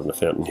is on the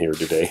Fenton here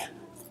today.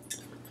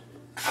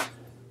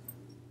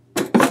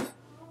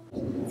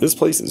 This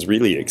place is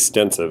really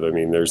extensive. I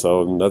mean, there's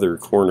another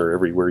corner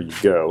everywhere you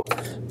go.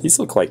 These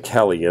look like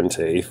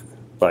Caliente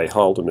by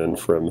Haldeman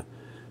from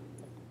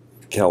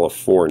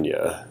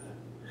California.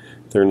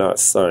 They're not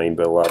signed,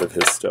 but a lot of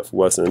his stuff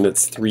wasn't.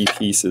 It's 3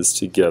 pieces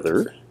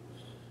together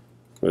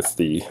with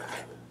the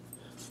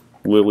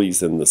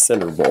lilies in the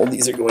center bowl.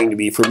 These are going to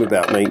be from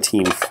about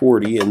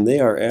 1940, and they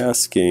are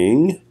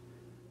asking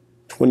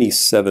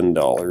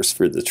 $27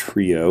 for the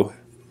trio.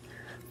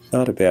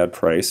 Not a bad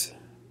price,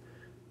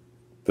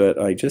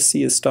 but I just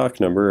see a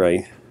stock number.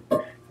 I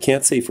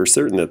can't say for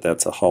certain that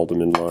that's a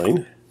Haldeman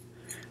line,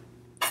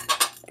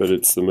 but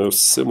it's the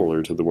most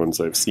similar to the ones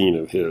I've seen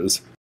of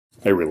his.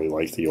 I really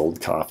like the old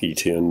coffee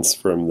tins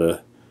from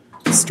the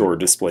store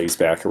displays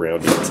back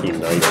around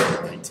 1890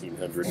 or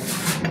 1900.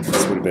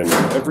 This would have been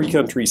in every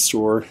country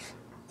store,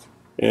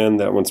 and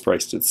that one's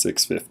priced at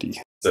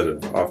 $6.50. Instead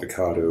of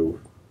avocado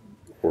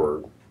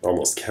or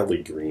almost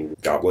Kelly green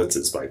goblets,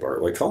 is by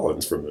Bartlett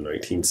Collins from the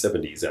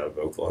 1970s out of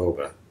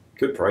Oklahoma.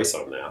 Good price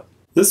on that.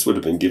 This would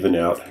have been given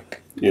out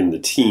in the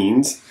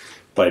teens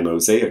by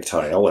Mosaic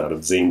Tile out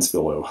of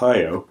Zanesville,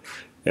 Ohio,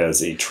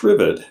 as a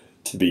trivet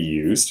to be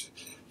used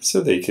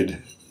so they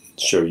could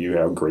show you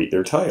how great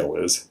their tile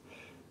is.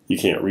 You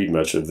can't read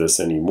much of this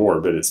anymore,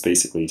 but it's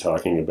basically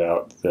talking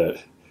about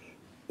that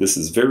this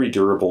is very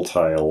durable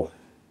tile,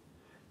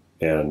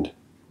 and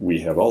we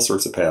have all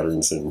sorts of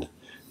patterns, and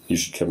you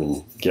should come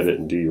and get it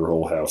and do your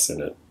whole house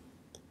in it.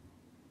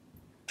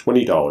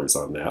 $20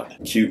 on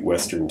that. Cute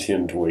Western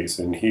tin toys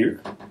in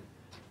here.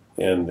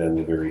 And then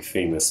the very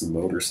famous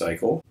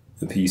motorcycle,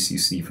 the piece you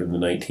see from the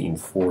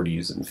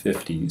 1940s and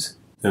 50s.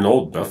 An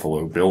old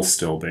Buffalo Bill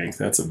Stillbank.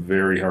 That's a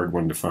very hard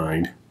one to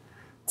find.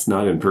 It's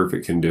not in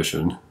perfect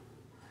condition.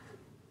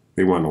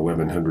 They want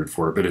 $1,100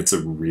 for it, but it's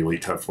a really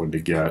tough one to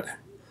get.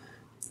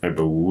 I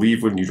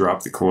believe when you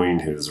drop the coin,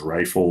 his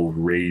rifle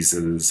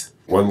raises.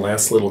 One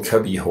last little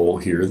cubby hole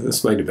here.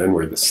 This might have been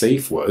where the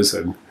safe was,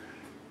 and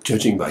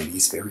judging by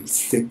these very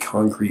thick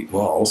concrete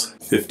walls,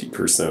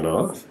 50%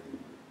 off.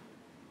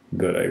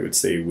 But I would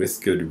say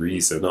with good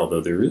reason,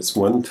 although there is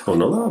one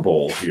Tonala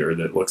bowl here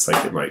that looks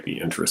like it might be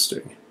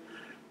interesting.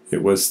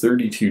 It was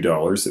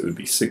 $32, it would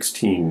be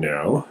 $16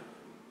 now.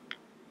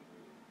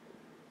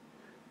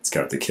 It's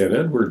got the Ken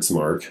Edwards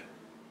mark.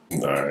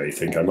 I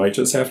think I might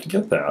just have to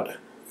get that.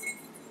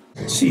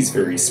 She's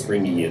very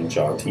springy and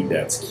jaunty,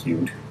 that's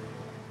cute.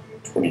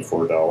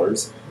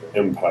 $24.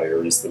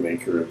 Empire is the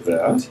maker of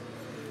that.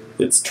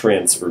 It's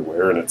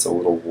transferware and it's a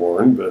little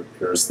worn, but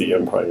here's the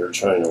Empire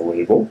China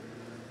label.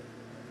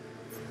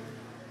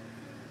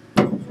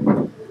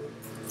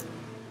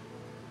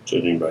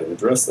 Judging by the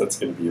dress, that's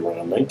going to be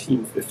around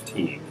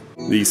 1915.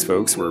 These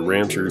folks were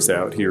ranchers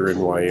out here in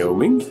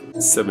Wyoming.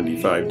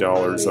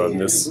 $75 on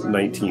this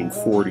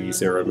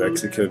 1940s era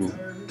Mexican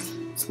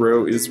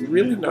throw is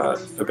really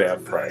not a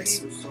bad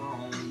price.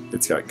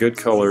 It's got good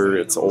color,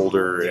 it's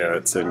older, and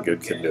it's in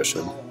good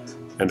condition,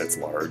 and it's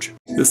large.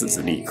 This is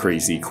a neat,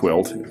 crazy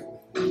quilt.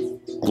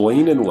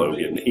 Blaine and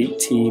Logan,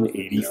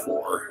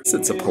 1884.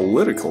 It's a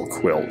political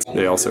quilt.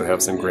 They also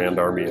have some Grand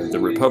Army of the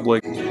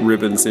Republic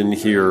ribbons in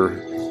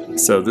here.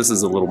 So this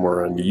is a little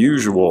more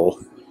unusual,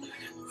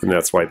 and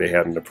that's why they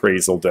had an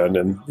appraisal done.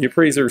 And the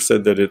appraiser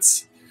said that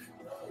it's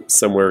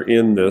somewhere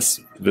in this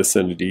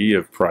vicinity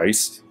of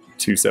price,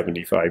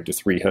 $275 to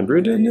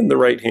 $300, and in the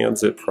right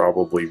hands it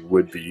probably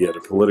would be at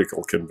a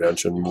political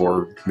convention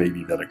more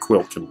maybe than a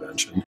quilt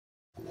convention.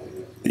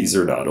 These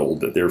are not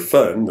old, but they're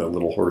fun, the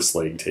little horse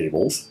leg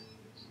tables.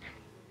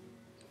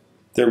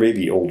 There may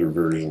be older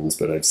versions,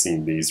 but I've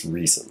seen these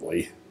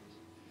recently.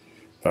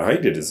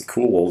 Behind it is a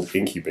cool old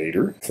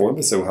incubator.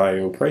 Columbus,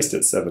 Ohio, priced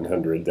at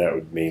 $700. That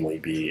would mainly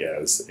be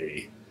as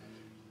a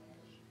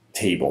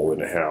table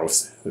in a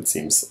house. It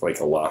seems like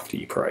a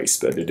lofty price,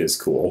 but it is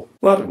cool.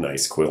 A lot of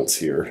nice quilts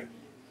here.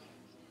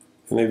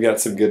 And they've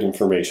got some good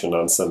information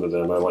on some of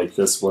them. I like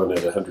this one at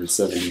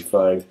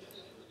 $175.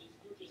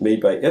 Made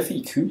by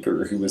Effie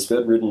Cooper, who was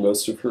bedridden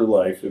most of her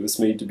life. It was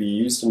made to be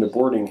used in a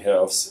boarding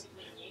house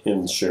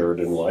in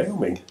Sheridan,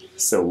 Wyoming.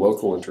 So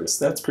local interest.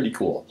 That's pretty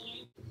cool.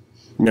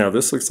 Now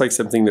this looks like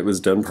something that was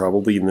done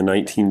probably in the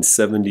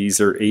 1970s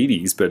or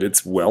 80s, but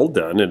it's well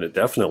done and it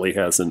definitely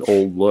has an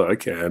old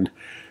look and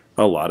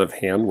a lot of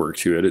handwork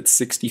to it. It's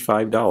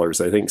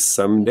 $65. I think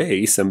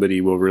someday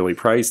somebody will really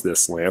prize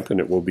this lamp and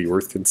it will be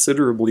worth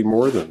considerably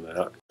more than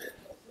that.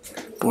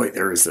 Boy,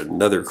 there is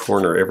another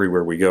corner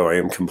everywhere we go. I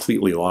am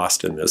completely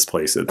lost in this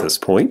place at this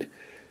point.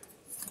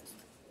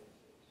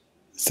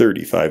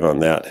 $35 on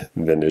that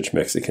vintage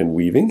Mexican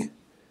weaving.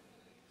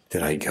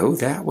 Did I go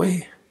that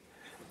way?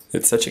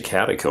 It's such a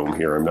catacomb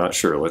here, I'm not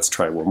sure. Let's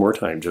try one more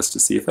time just to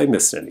see if I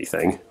missed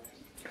anything.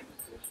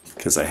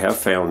 Because I have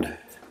found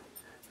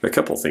a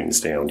couple things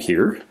down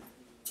here.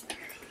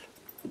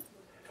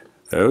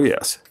 Oh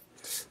yes.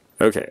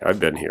 Okay,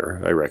 I've been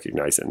here. I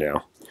recognize it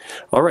now.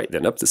 All right,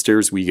 then up the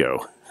stairs we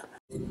go.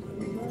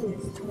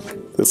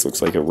 This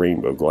looks like a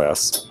rainbow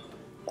glass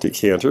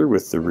decanter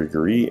with the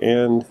Riggery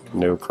and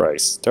no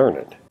price. Darn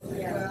it.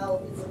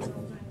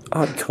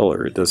 Odd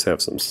color. It does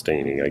have some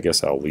staining. I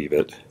guess I'll leave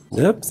it.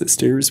 Up the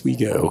stairs we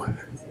go.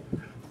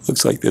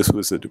 Looks like this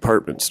was a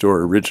department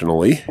store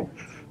originally,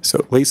 so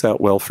it lays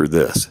out well for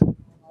this.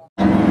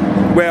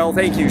 Well,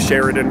 thank you,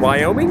 Sheridan,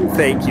 Wyoming.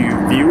 Thank you,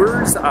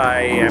 viewers.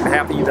 I am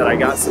happy that I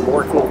got some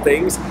more cool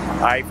things.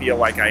 I feel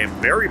like I am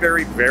very,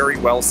 very, very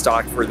well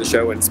stocked for the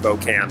show in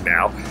Spokane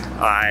now.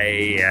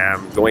 I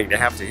am going to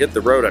have to hit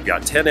the road. I've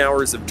got 10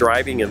 hours of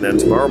driving, and then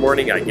tomorrow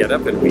morning I get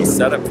up and we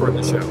set up for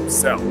the show.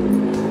 So,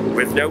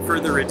 with no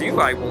further ado,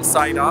 I will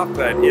sign off,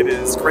 but it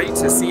is great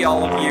to see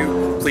all of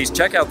you. Please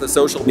check out the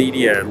social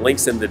media and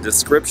links in the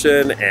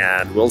description,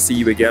 and we'll see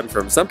you again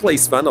from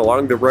someplace fun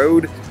along the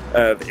road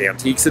of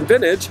antiques and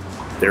vintage.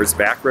 There's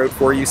back road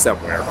for you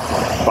somewhere.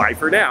 Bye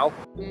for now.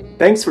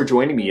 Thanks for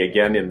joining me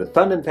again in the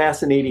fun and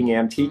fascinating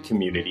antique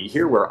community,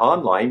 here where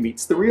online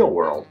meets the real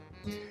world.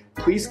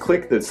 Please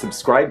click the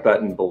subscribe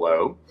button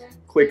below,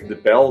 click the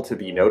bell to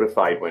be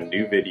notified when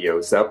new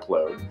videos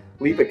upload,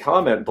 leave a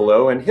comment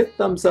below, and hit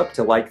thumbs up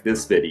to like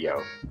this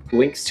video.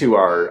 Links to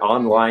our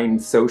online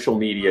social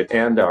media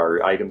and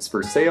our items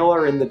for sale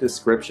are in the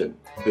description.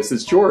 This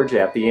is George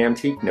at the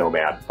Antique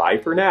Nomad. Bye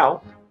for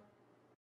now.